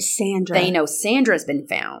bad. It was Sandra. They know Sandra's been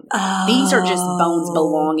found. Oh. These are just bones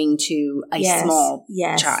belonging to a small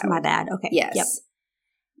child. My bad. Okay. Yes. Yep.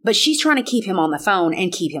 But she's trying to keep him on the phone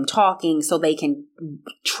and keep him talking so they can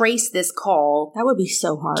trace this call. That would be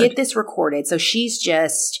so hard. Get this recorded. So she's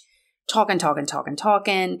just talking.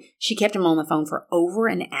 She kept him on the phone for over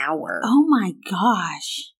an hour. Oh my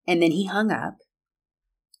gosh. And then he hung up.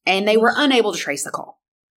 And they were unable to trace the call.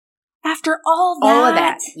 After all that? All of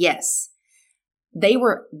that, yes. They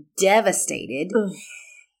were devastated. Ugh.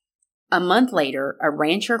 A month later, a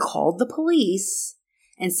rancher called the police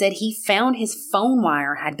and said he found his phone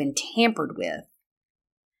wire had been tampered with.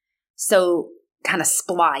 So, kind of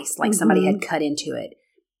spliced, like somebody had cut into it.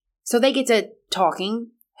 So they get to talking.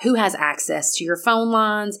 Who has access to your phone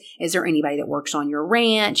lines? Is there anybody that works on your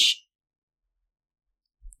ranch?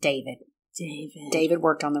 David. David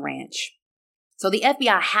worked on the ranch. So the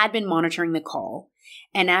FBI had been monitoring the call,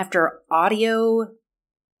 and after audio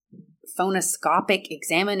phonoscopic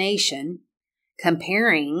examination,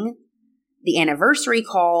 comparing the anniversary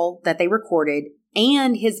call that they recorded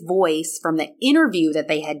and his voice from the interview that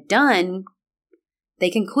they had done, they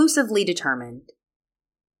conclusively determined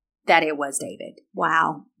that it was David.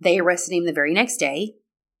 Wow. They arrested him the very next day.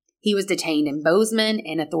 He was detained in Bozeman,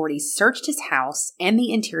 and authorities searched his house and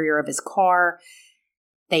the interior of his car.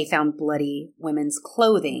 They found bloody women's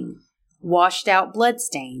clothing, washed out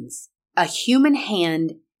bloodstains, a human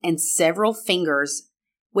hand, and several fingers,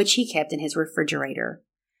 which he kept in his refrigerator.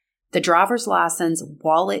 The driver's license,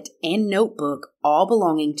 wallet, and notebook, all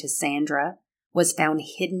belonging to Sandra, was found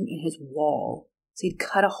hidden in his wall. So he'd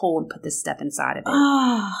cut a hole and put this stuff inside of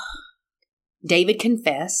it. David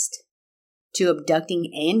confessed to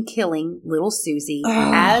abducting and killing little Susie,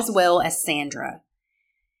 as well as Sandra.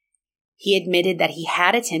 He admitted that he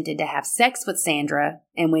had attempted to have sex with Sandra,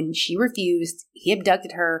 and when she refused, he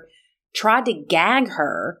abducted her, tried to gag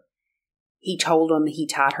her. He told him he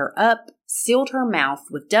tied her up, sealed her mouth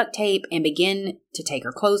with duct tape, and began to take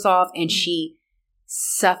her clothes off, and she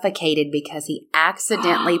suffocated because he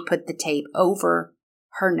accidentally put the tape over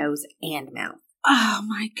her nose and mouth. Oh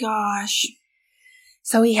my gosh.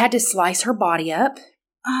 So he had to slice her body up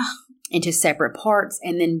into separate parts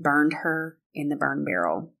and then burned her in the burn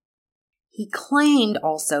barrel. He claimed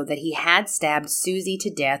also that he had stabbed Susie to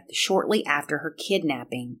death shortly after her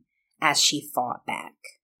kidnapping as she fought back.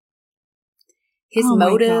 His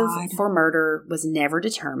motive for murder was never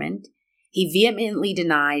determined. He vehemently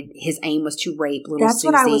denied his aim was to rape little Susie.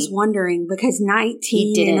 That's what I was wondering, because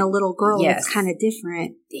 19 and a little girl is kind of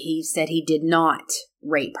different. He said he did not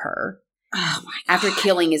rape her. Oh my God. After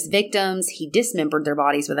killing his victims, he dismembered their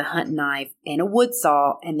bodies with a hunting knife and a wood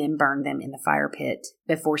saw and then burned them in the fire pit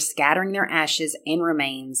before scattering their ashes and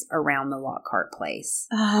remains around the Lockhart place.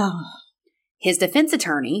 Oh. His defense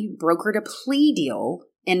attorney brokered a plea deal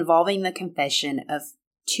involving the confession of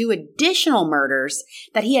 2 additional murders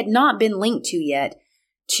that he had not been linked to yet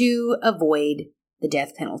to avoid the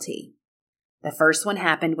death penalty. The first one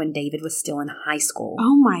happened when David was still in high school.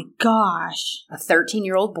 Oh my gosh. A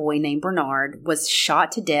 13-year-old boy named Bernard was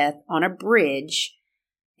shot to death on a bridge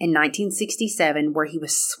in 1967 where he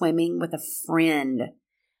was swimming with a friend.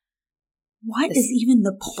 What is even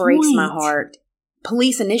the point? Breaks my heart.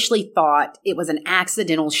 Police initially thought it was an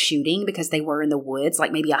accidental shooting because they were in the woods,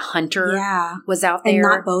 like maybe a hunter was out there. And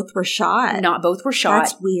not both were shot. Not both were shot.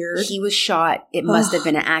 That's weird. He was shot. It must have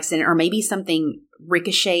been an accident, or maybe something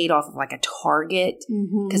ricocheted off of like a target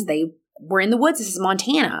because they were in the woods. This is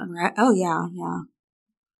Montana. Right. Oh, yeah, yeah.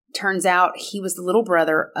 Turns out he was the little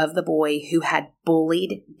brother of the boy who had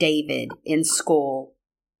bullied David in school.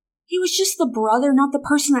 He was just the brother, not the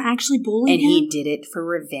person that actually bullied him? And he did it for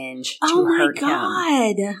revenge to hurt him. Oh,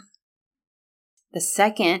 my God. The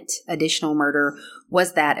second additional murder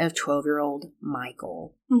was that of 12-year-old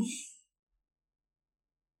Michael.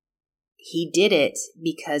 He did it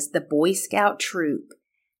because the Boy Scout troop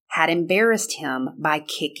had embarrassed him by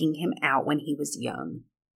kicking him out when he was young.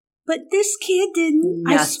 But this kid didn't.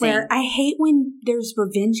 Nothing. I swear, I hate when there's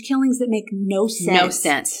revenge killings that make no sense. No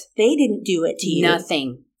sense. They didn't do it to you.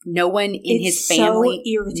 Nothing. No one in his family.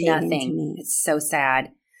 So irritating nothing. To me. It's so sad.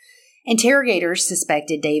 Interrogators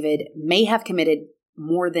suspected David may have committed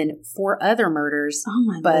more than 4 other murders,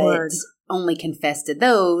 but Lord. only confessed to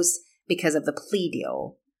those because of the plea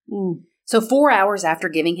deal. So 4 hours after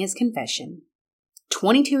giving his confession,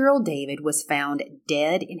 22-year-old David was found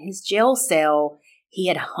dead in his jail cell. He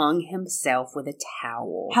had hung himself with a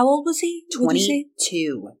towel. How old was he?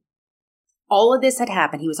 22. All of this had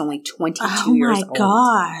happened. He was only 22 years old. Oh, my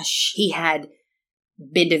gosh. He had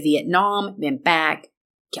been to Vietnam, been back.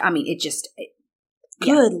 I mean,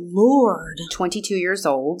 Good Lord. 22 years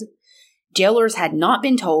old. Jailers had not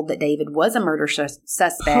been told that David was a murder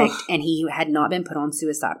suspect, and he had not been put on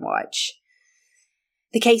suicide watch.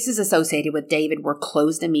 The cases associated with David were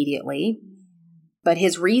closed immediately, but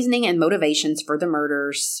his reasoning and motivations for the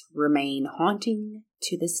murders remain haunting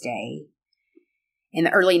to this day. In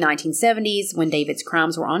the early 1970s, when David's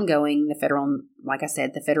crimes were ongoing, the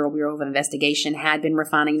Federal Bureau of Investigation had been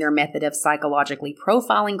refining their method of psychologically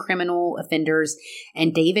profiling criminal offenders,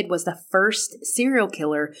 and David was the first serial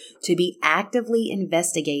killer to be actively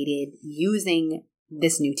investigated using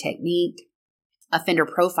this new technique. Offender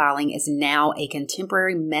profiling is now a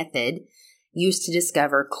contemporary method used to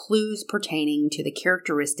discover clues pertaining to the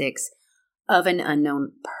characteristics of an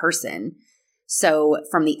unknown person. So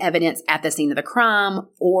from the evidence at the scene of the crime,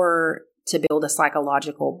 or to build a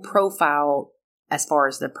psychological profile as far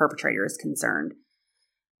as the perpetrator is concerned.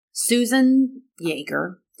 Susan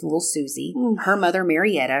Jaeger, little Susie, her mother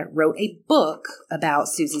Marietta, wrote a book about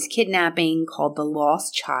Susie's kidnapping called The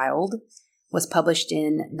Lost Child, was published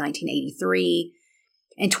in 1983.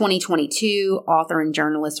 In 2022, author and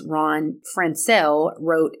journalist Ron Francel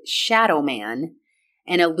wrote Shadow Man,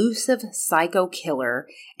 an elusive psycho killer,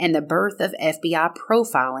 and the birth of FBI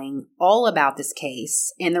profiling, all about this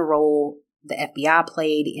case and the role the FBI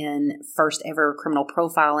played in first ever criminal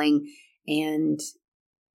profiling. And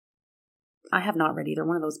I have not read either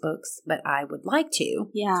one of those books, but I would like to.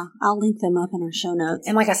 Yeah, I'll link them up in our show notes.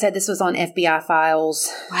 And like I said, this was on FBI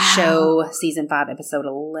Files show, season 5, episode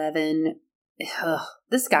 11. Ugh,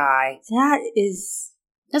 this guy.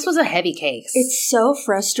 This was a heavy case. It's so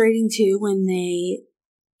frustrating, too, when they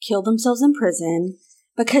kill themselves in prison.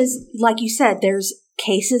 Because, like you said, there's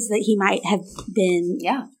cases that he might have been...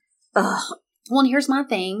 Yeah. Ugh. Well, and here's my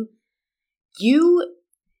thing.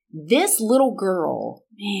 This little girl...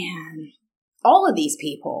 Man. All of these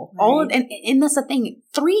people. Right. And that's the thing.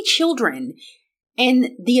 3 children.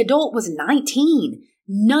 And the adult was 19.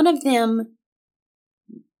 None of them...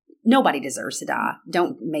 Nobody deserves to die.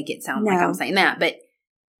 Don't make it sound like I'm saying that. But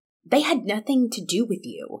they had nothing to do with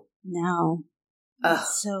you. No.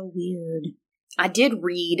 That's so weird. I did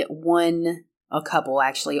read a couple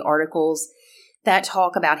articles that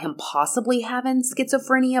talk about him possibly having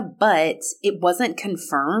schizophrenia, but it wasn't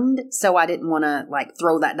confirmed. So I didn't want to like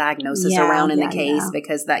throw that diagnosis around in the case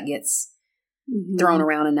because that gets thrown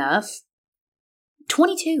around enough.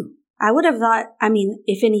 22. I would have thought, I mean,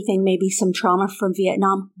 if anything, maybe some trauma from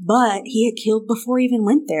Vietnam, but he had killed before he even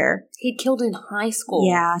went there. He'd killed in high school.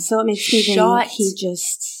 Yeah, so it makes me think he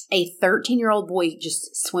just... a 13-year-old boy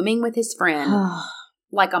just swimming with his friend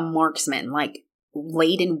like a marksman, like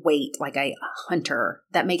laid in wait, like a hunter.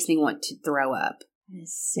 That makes me want to throw up.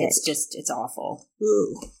 It's awful.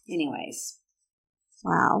 Ooh. Anyways.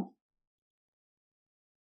 Wow.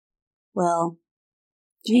 Well...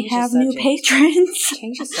 We have new patrons.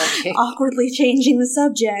 Change the subject. Awkwardly changing the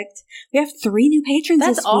subject. We have 3 new patrons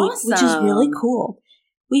this week, which is really cool.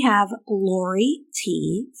 We have Lori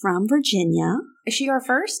T. from Virginia. Is she our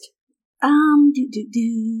first? No,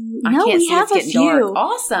 we have a few. Dark.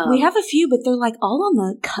 Awesome. We have a few, but they're like all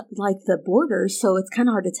on the borders, so it's kind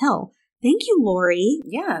of hard to tell. Thank you, Lori.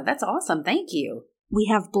 Yeah, that's awesome. Thank you. We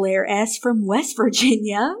have Blair S. from West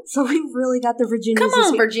Virginia. So we've really got the Virginians. Come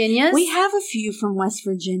on, Virginians. We have a few from West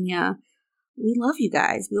Virginia. We love you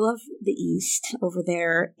guys. We love the East over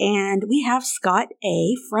there. And we have Scott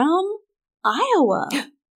A. from Iowa.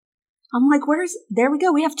 I'm like, there we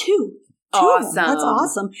go. We have 2. Awesome. Of them. That's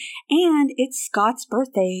awesome. And it's Scott's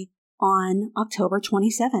birthday on October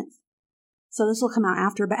 27th. So this will come out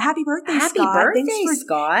after, but happy birthday, Scott. Happy birthday,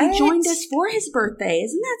 Scott. He joined us for his birthday.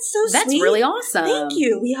 Isn't that so sweet? That's really awesome. Thank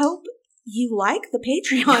you. We hope you like the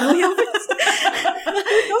Patreon.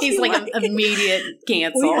 He's like an immediate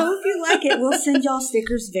cancel. We hope you like it. We'll send y'all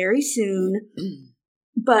stickers very soon.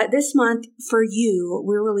 But this month, for you,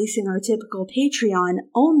 we're releasing our typical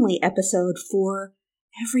Patreon-only episode for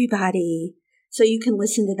everybody. So you can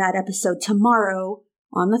listen to that episode tomorrow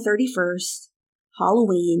on the 31st.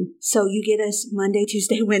 Halloween. So you get us Monday,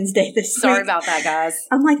 Tuesday, Wednesday this week. Sorry about that, guys.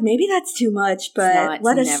 I'm like, maybe that's too much, but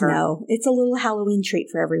let us know. It's a little Halloween treat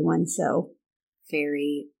for everyone, so.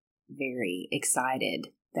 Very, very excited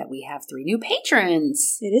that we have 3 new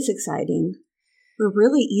patrons. It is exciting. We're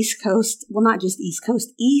really East Coast, well, not just East Coast,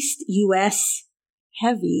 East U.S.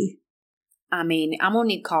 heavy. I mean, I'm going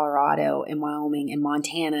to need Colorado and Wyoming and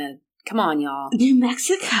Montana. Come on, y'all. New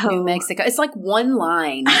Mexico. New Mexico. It's like one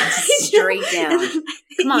line straight down.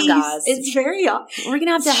 Come on, guys. It's very... We're going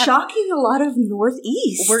to have shocking a lot of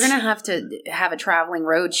Northeast. We're going to have a traveling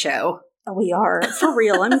road show. We are. For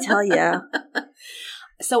real, let me tell you.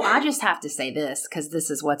 So I just have to say this, because this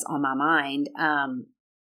is what's on my mind.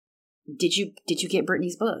 Did you get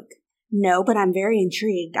Brittany's book? No, but I'm very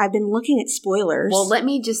intrigued. I've been looking at spoilers. Well, let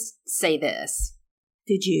me just say this.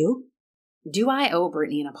 Did you? Do I owe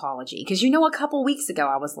Brittany an apology? Because a couple weeks ago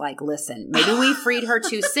I was like, listen, maybe we freed her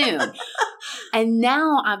too soon. And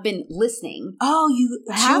now I've been listening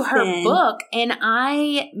to her book. And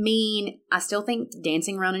I mean, I still think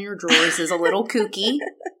dancing around in your drawers is a little kooky.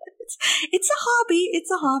 It's a hobby. It's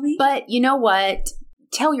a hobby. But you know what?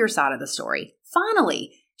 Tell your side of the story.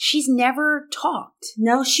 Finally. She's never talked.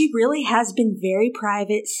 No, she really has been very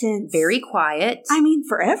private since. Very quiet. I mean,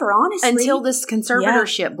 forever, honestly. Until this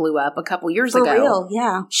conservatorship blew up a couple years ago. For real,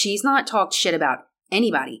 yeah. She's not talked shit about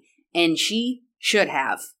anybody. And she should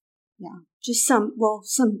have. Yeah. Just some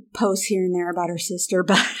posts here and there about her sister.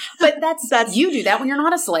 But that's you do that when you're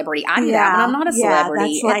not a celebrity. I do that when I'm not a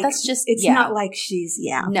celebrity. That's just, it's not like she's,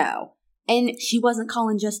 No. And she wasn't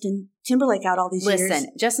calling Justin Timberlake out all these years.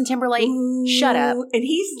 Listen, Justin Timberlake, shut up. And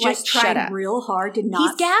he's just trying real hard to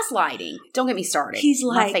not. He's gaslighting. Don't get me started. He's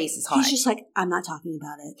like, my face is hot. He's just like, I'm not talking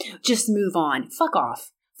about it. Just move on. Fuck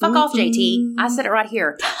off. Fuck off, JT. I said it right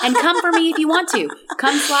here. And come for me if you want to.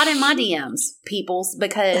 Come slide in my DMs, peoples,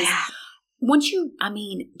 because once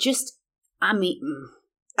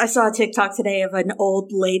I saw a TikTok today of an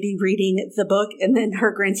old lady reading the book, and then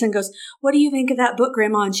her grandson goes, "What do you think of that book,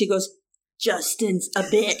 Grandma?" And she goes, "Justin's a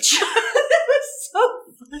bitch." It was so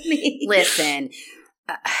funny. Listen,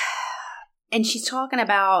 and she's talking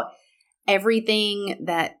about everything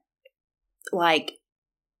that, like,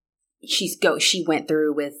 she went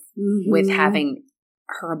through with having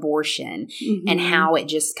her abortion, and how it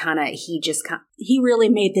just he really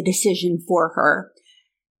made the decision for her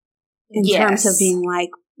in terms of being like,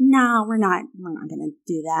 no, we're not going to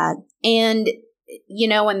do that. And,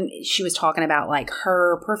 when she was talking about like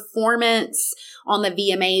her performance on the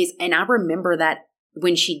VMAs, and I remember that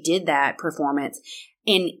when she did that performance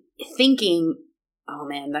and thinking, oh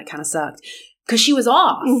man, that kind of sucked. Because she was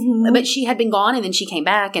off, but she had been gone, and then she came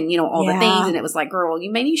back, and all the things, and it was like, girl,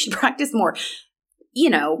 maybe you should practice more,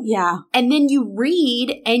 Yeah. And then you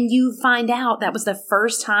read, and you find out that was the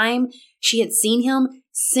first time She had seen him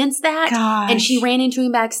since that. Gosh. And she ran into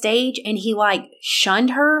him backstage and he like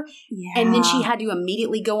shunned her. Yeah. And then she had to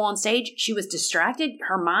immediately go on stage. She was distracted.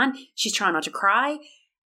 Her mind, she's trying not to cry.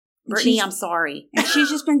 Brittany, I'm sorry. And she's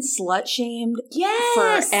just been slut-shamed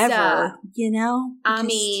forever, you know? I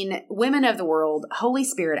mean, women of the world, Holy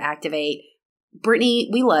Spirit activate. Brittany,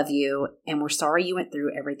 we love you, and we're sorry you went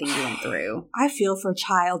through everything you went through. I feel for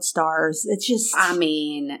child stars. It's just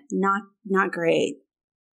not great.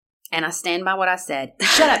 And I stand by what I said.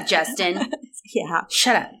 Shut up, Justin. Yeah.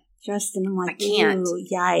 Shut up. Justin, I'm like, I can't. Ooh,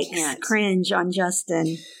 yikes. Can't. Cringe on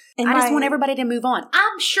Justin. And I just want everybody to move on.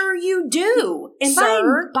 I'm sure you do, and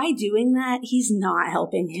sir. by doing that, he's not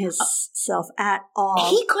helping himself at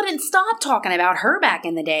all. He couldn't stop talking about her back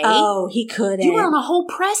in the day. Oh, he couldn't. You were on a whole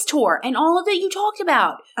press tour, and all of it you talked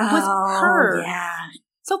about was her. Yeah.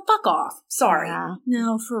 So fuck off. Sorry. Yeah.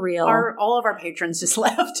 No, for real. All of our patrons just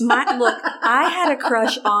left. Look, I had a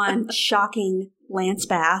crush on shocking Lance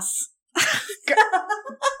Bass.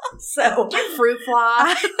 So fruit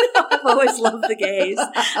fly. I've always loved the gays.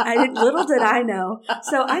 Little did I know.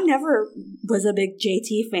 So I never was a big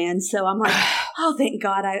JT fan. So I'm like, oh, thank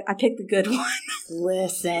God I picked the good one.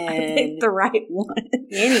 Listen, I picked the right one.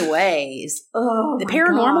 Anyways, the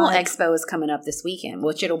Paranormal Expo is coming up this weekend,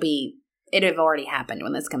 which it'll have already happened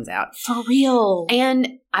when this comes out. For real.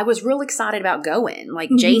 And I was real excited about going.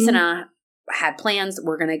 Like Jace and I had plans.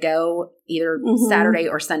 We're going to go either Saturday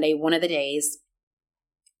or Sunday, one of the days.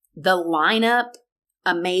 The lineup,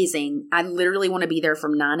 amazing. I literally want to be there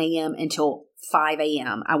from 9 a.m. until 5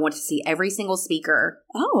 a.m. I want to see every single speaker.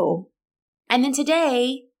 Oh. And then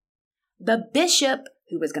today, the bishop,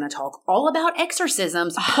 who was going to talk all about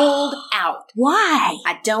exorcisms, pulled out. Why?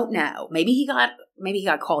 I don't know. Maybe he got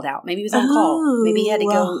called out. Maybe he was on call. Maybe he had to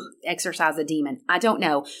go exorcise a demon. I don't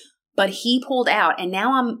know. But he pulled out, and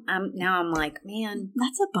now I'm like, man,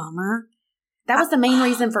 that's a bummer. That was the main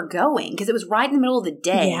reason for going, because it was right in the middle of the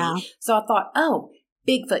day. Yeah. So I thought, oh,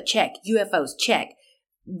 Bigfoot, check. UFOs, check.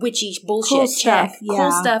 Witchy bullshit, cool check. Stuff, yeah.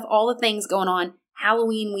 Cool stuff, all the things going on.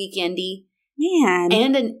 Halloween weekendy. Man.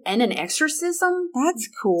 And an exorcism. That's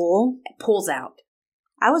cool. It pulls out.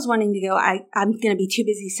 I was wanting to go. I'm going to be too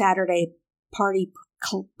busy Saturday party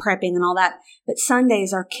prepping and all that. But Sunday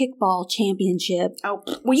is our kickball championship. Oh,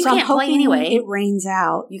 well, you can't play anyway. It rains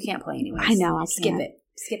out. You can't play anyway. I know. I can't.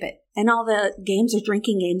 Skip it. And all the games are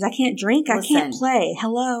drinking games. I can't drink. Listen, I can't play.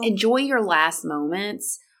 Hello. Enjoy your last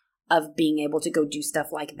moments of being able to go do stuff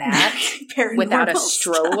like that without a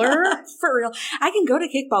stroller. For real. I can go to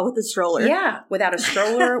kickball with a stroller. Yeah. Without a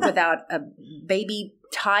stroller, without a baby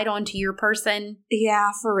tied onto your person.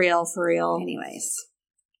 Yeah, for real. Anyways.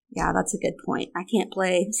 Yeah, that's a good point. I can't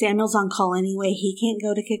play. Samuel's on call anyway. He can't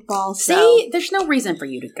go to kickball. So. See, there's no reason for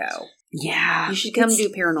you to go. Yeah. You should come do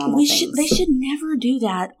paranormal things. They should never do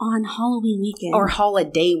that on Halloween weekend. Or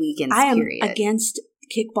holiday weekends, period. I am against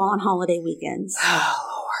kickball on holiday weekends. Oh,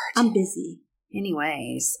 Lord. I'm busy.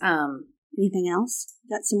 Anyways. Anything else?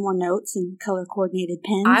 Got some more notes and color-coordinated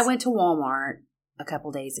pens? I went to Walmart a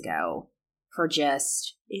couple days ago for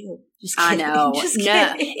just... Ew. Just kidding. I know. Just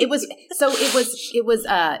no, kidding. it was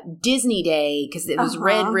Disney Day because it was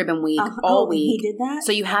Red Ribbon Week all week. He did that?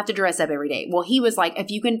 So you have to dress up every day. Well, he was like, if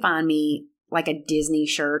you can find me like a Disney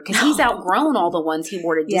shirt, because he's outgrown all the ones he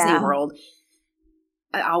wore to Disney World.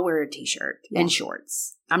 I'll wear a t-shirt and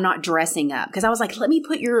shorts. I'm not dressing up because I was like, let me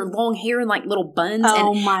put your long hair in like little buns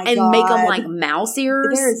and make them like mouse ears.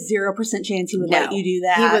 There's 0% chance he would let you do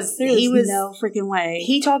that. He was no freaking way.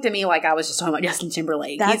 He talked to me like I was just talking about Justin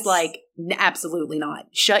Timberlake. He's like, absolutely not.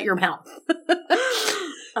 Shut your mouth.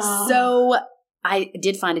 So I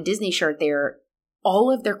did find a Disney shirt there.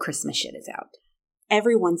 All of their Christmas shit is out.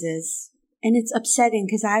 Everyone's is. And it's upsetting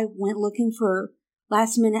because I went looking for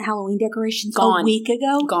last minute Halloween decorations a week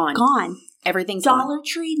ago. Gone. Everything's Dollar gone.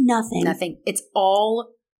 Tree, nothing. It's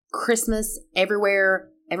all Christmas everywhere.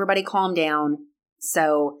 Everybody calm down.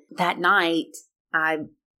 So that night I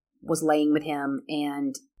was laying with him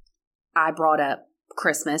and I brought up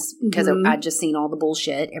Christmas because I'd just seen all the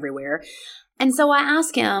bullshit everywhere. And so I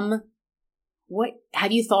asked him, "What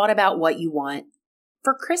have you thought about what you want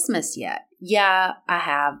for Christmas yet?" "Yeah, I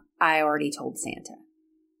have. I already told Santa."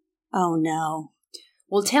 Oh no.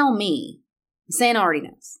 "Well, tell me." Santa already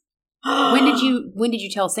knows. When did you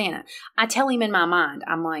tell Santa? I tell him in my mind.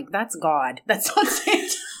 I'm like, that's God. That's not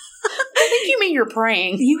Santa. think you mean you're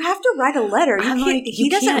praying? You have to write a letter. He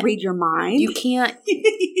doesn't read your mind. You can't.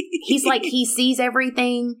 He's like, he sees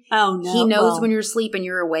everything. Oh, no. He knows when you're asleep and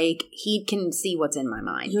you're awake. He can see what's in my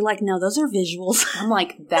mind. You're like, no, those are visuals. I'm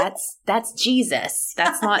like, that's Jesus.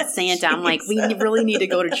 That's not Santa. I'm like, we really need to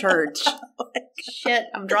go to church. Shit,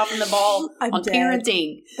 I'm dropping the ball on dead.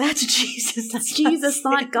 Parenting. That's Jesus. That's Jesus,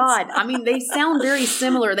 not God. I mean, they sound very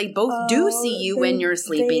similar. They both do see you when you're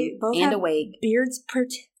sleeping and awake. Beards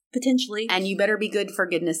potentially. And you better be good for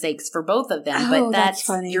goodness sakes for both of them. But that's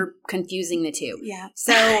funny. You're confusing the two. Yeah.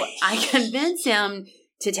 So I convinced him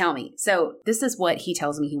to tell me. So this is what he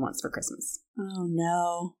tells me he wants for Christmas. Oh,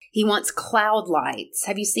 no. He wants cloud lights.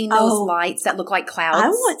 Have you seen those lights that look like clouds? I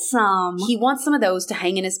want some. He wants some of those to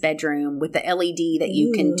hang in his bedroom with the LED that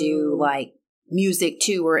you can do like music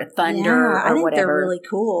to or thunder I think whatever. They're really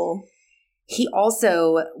cool. He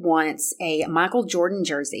also wants a Michael Jordan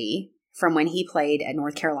jersey from when he played at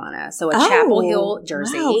North Carolina. So a Chapel Hill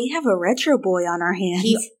jersey. Wow, we have a retro boy on our hands.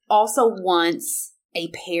 He also wants a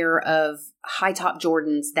pair of high top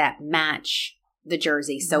Jordans that match the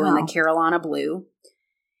jersey. So in the Carolina blue.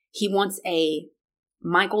 He wants a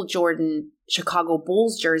Michael Jordan Chicago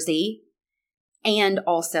Bulls jersey and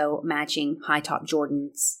also matching high top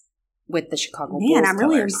Jordans with the Chicago Bulls. Man, I'm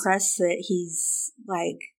really colors. impressed that he's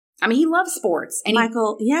like... I mean, he loves sports. And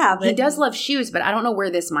Michael, but he does love shoes, but I don't know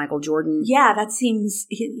where this Michael Jordan that seems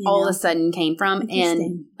all of a sudden came from.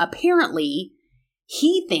 And apparently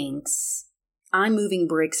he thinks I'm moving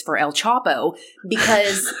bricks for El Chapo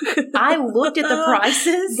because I looked at the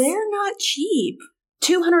prices. They're not cheap.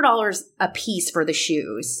 $200 a piece for the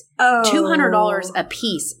shoes. $200 a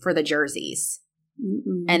piece for the jerseys.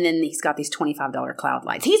 Mm-mm. And then he's got these $25 cloud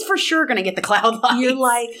lights. He's for sure going to get the cloud lights. You're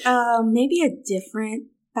like, maybe a different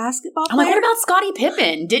basketball player? I'm like, what about Scottie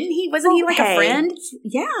Pippen? Wasn't he like a friend?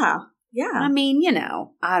 Yeah. I mean,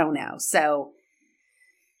 I don't know. So,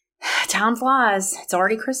 time flies. It's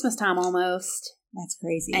already Christmas time almost. That's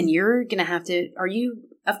crazy. And you're going to have to,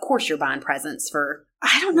 of course you're buying presents for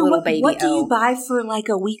I don't know little baby. What do you buy for like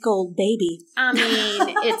a week-old baby? I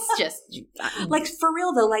mean, it's just like for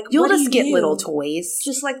real though. Like you'll what just do get you little toys,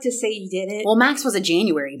 just like to say you did it. Well, Max was a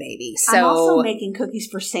January baby, so I'm also making cookies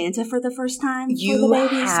for Santa for the first time for the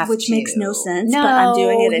babies, which makes no sense. No, but I'm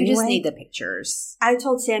doing it anyway. You just need the pictures. I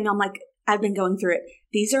told Samuel, I'm like, I've been going through it.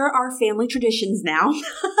 These are our family traditions now.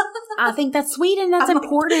 I think that's sweet and that's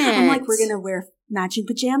important. I'm like, we're going to wear matching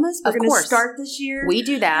pajamas. We're going to start this year. We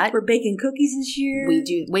do that. We're baking cookies this year. We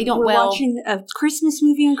do. We're watching a Christmas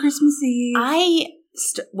movie on Christmas Eve.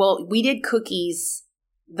 We did cookies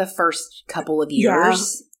the first couple of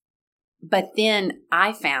years, but then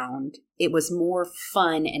I found it was more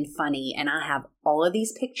fun and funny, and I have all of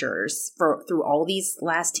these pictures through all these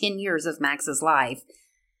last 10 years of Max's life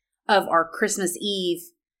of our Christmas Eve,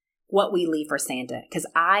 what we leave for Santa. Because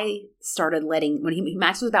I started letting,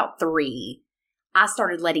 Max was about 3, I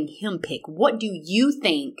started letting him pick, what do you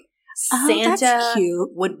think Santa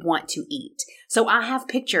would want to eat? So I have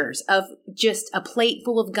pictures of just a plate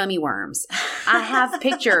full of gummy worms. I have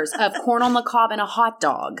pictures of corn on the cob and a hot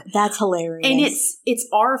dog. That's hilarious. And it's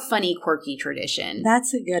our funny, quirky tradition.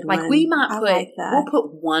 That's a good one. Like we might we'll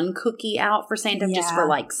put one cookie out for Santa just for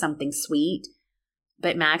like something sweet.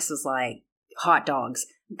 But Max was like, hot dogs,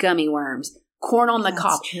 gummy worms, corn on the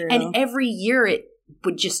cob. True. And every year it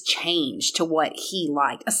would just change to what he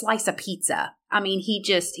liked. A slice of pizza. I mean,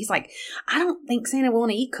 he's like, I don't think Santa will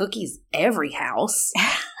want to eat cookies every house.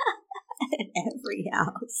 Every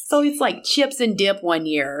house. So it's like chips and dip one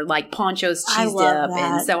year, like Poncho's cheese dip. That.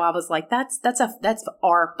 And so I was like, that's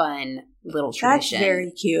our fun little tradition. That's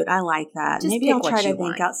very cute. I like that. Just maybe I'll try to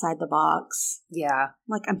think outside the box. Yeah.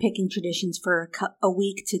 Like I'm picking traditions for a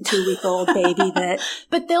week to 2-week-old baby that.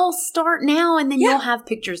 But they'll start now and then you'll have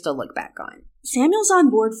pictures to look back on. Samuel's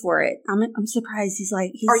on board for it. I'm surprised. He's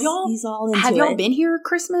like, he's all into it. Have y'all been here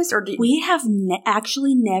Christmas? We have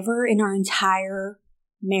actually never in our entire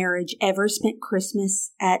marriage ever spent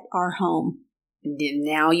Christmas at our home.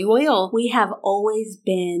 Now you will. We have always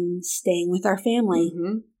been staying with our family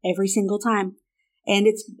every single time. And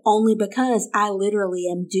it's only because I literally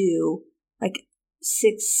am due like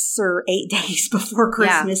 6 or 8 days before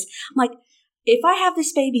Christmas. I'm like, if I have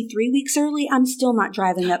this baby 3 weeks early, I'm still not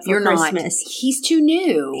driving up for Christmas. Not. He's too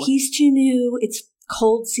new. It's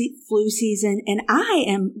cold flu season, and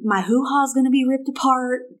my hoo-ha's going to be ripped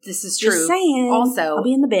apart. This is true. Just saying. Also, I'll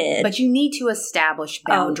be in the bed. But you need to establish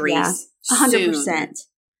boundaries. 100%.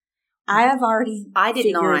 I have already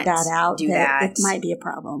figured that out. It might be a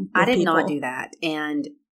problem. I did not do that, and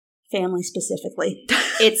family specifically.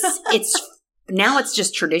 It's now it's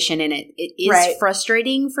just tradition, and it is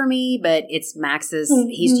frustrating for me, but it's Max's,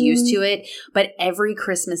 he's used to it. But every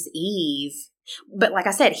Christmas Eve, but like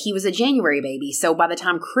I said, he was a January baby. So by the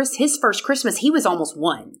time his first Christmas, he was almost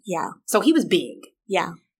 1. Yeah. So he was big.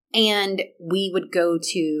 Yeah. And we would go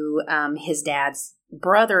to his dad's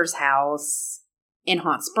brother's house in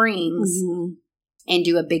Hot Springs and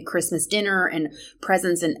do a big Christmas dinner and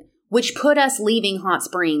presents, and which put us leaving Hot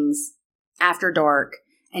Springs after dark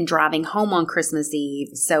and driving home on Christmas Eve.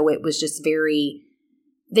 So it was just very,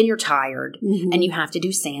 then you're tired and you have to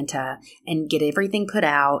do Santa and get everything put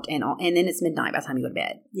out, and then it's midnight by the time you go to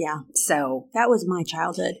bed. Yeah. So that was my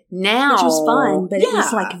childhood. Now, which was fun, but it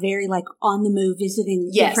was like very like on the move,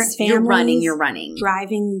 visiting different families. You're running.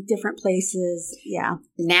 Driving different places. Yeah.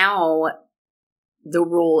 Now the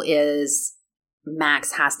rule is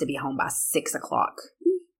Max has to be home by 6 o'clock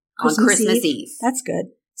on Christmas Eve. That's good.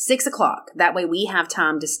 6 o'clock. That way we have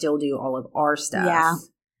time to still do all of our stuff. Yeah.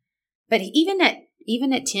 But even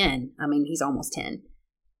at 10, I mean, he's almost 10.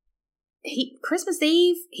 Christmas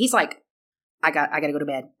Eve, he's like, I gotta go to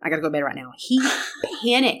bed. I gotta go to bed right now. He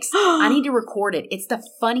panics. I need to record it. It's the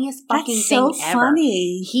funniest fucking thing ever. That's so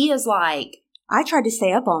funny. He is like, I tried to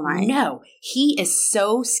stay up all night. No, he is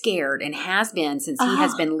so scared, and has been since he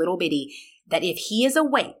has been little bitty, that if he is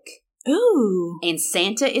awake and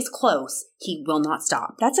Santa is close, he will not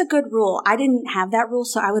stop. That's a good rule. I didn't have that rule,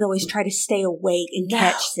 so I would always try to stay awake and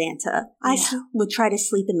catch Santa. I would try to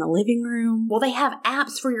sleep in the living room. Well, they have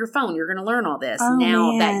apps for your phone. You're going to learn all this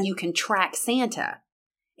now that you can track Santa.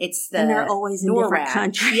 It's the and they're always in different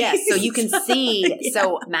countries. Yes, so you can see.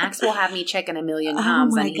 So Max will have me checking a million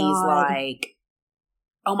times, and he's like,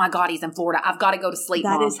 oh my God, he's in Florida. I've got to go to sleep,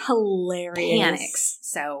 Mom. That is hilarious. Panics.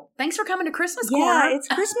 So thanks for coming to Christmas Corner. Yeah, it's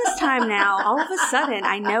Christmas time now. All of a sudden,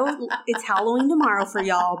 I know it's Halloween tomorrow for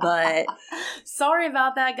y'all, but... Sorry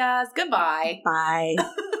about that, guys. Goodbye. Bye.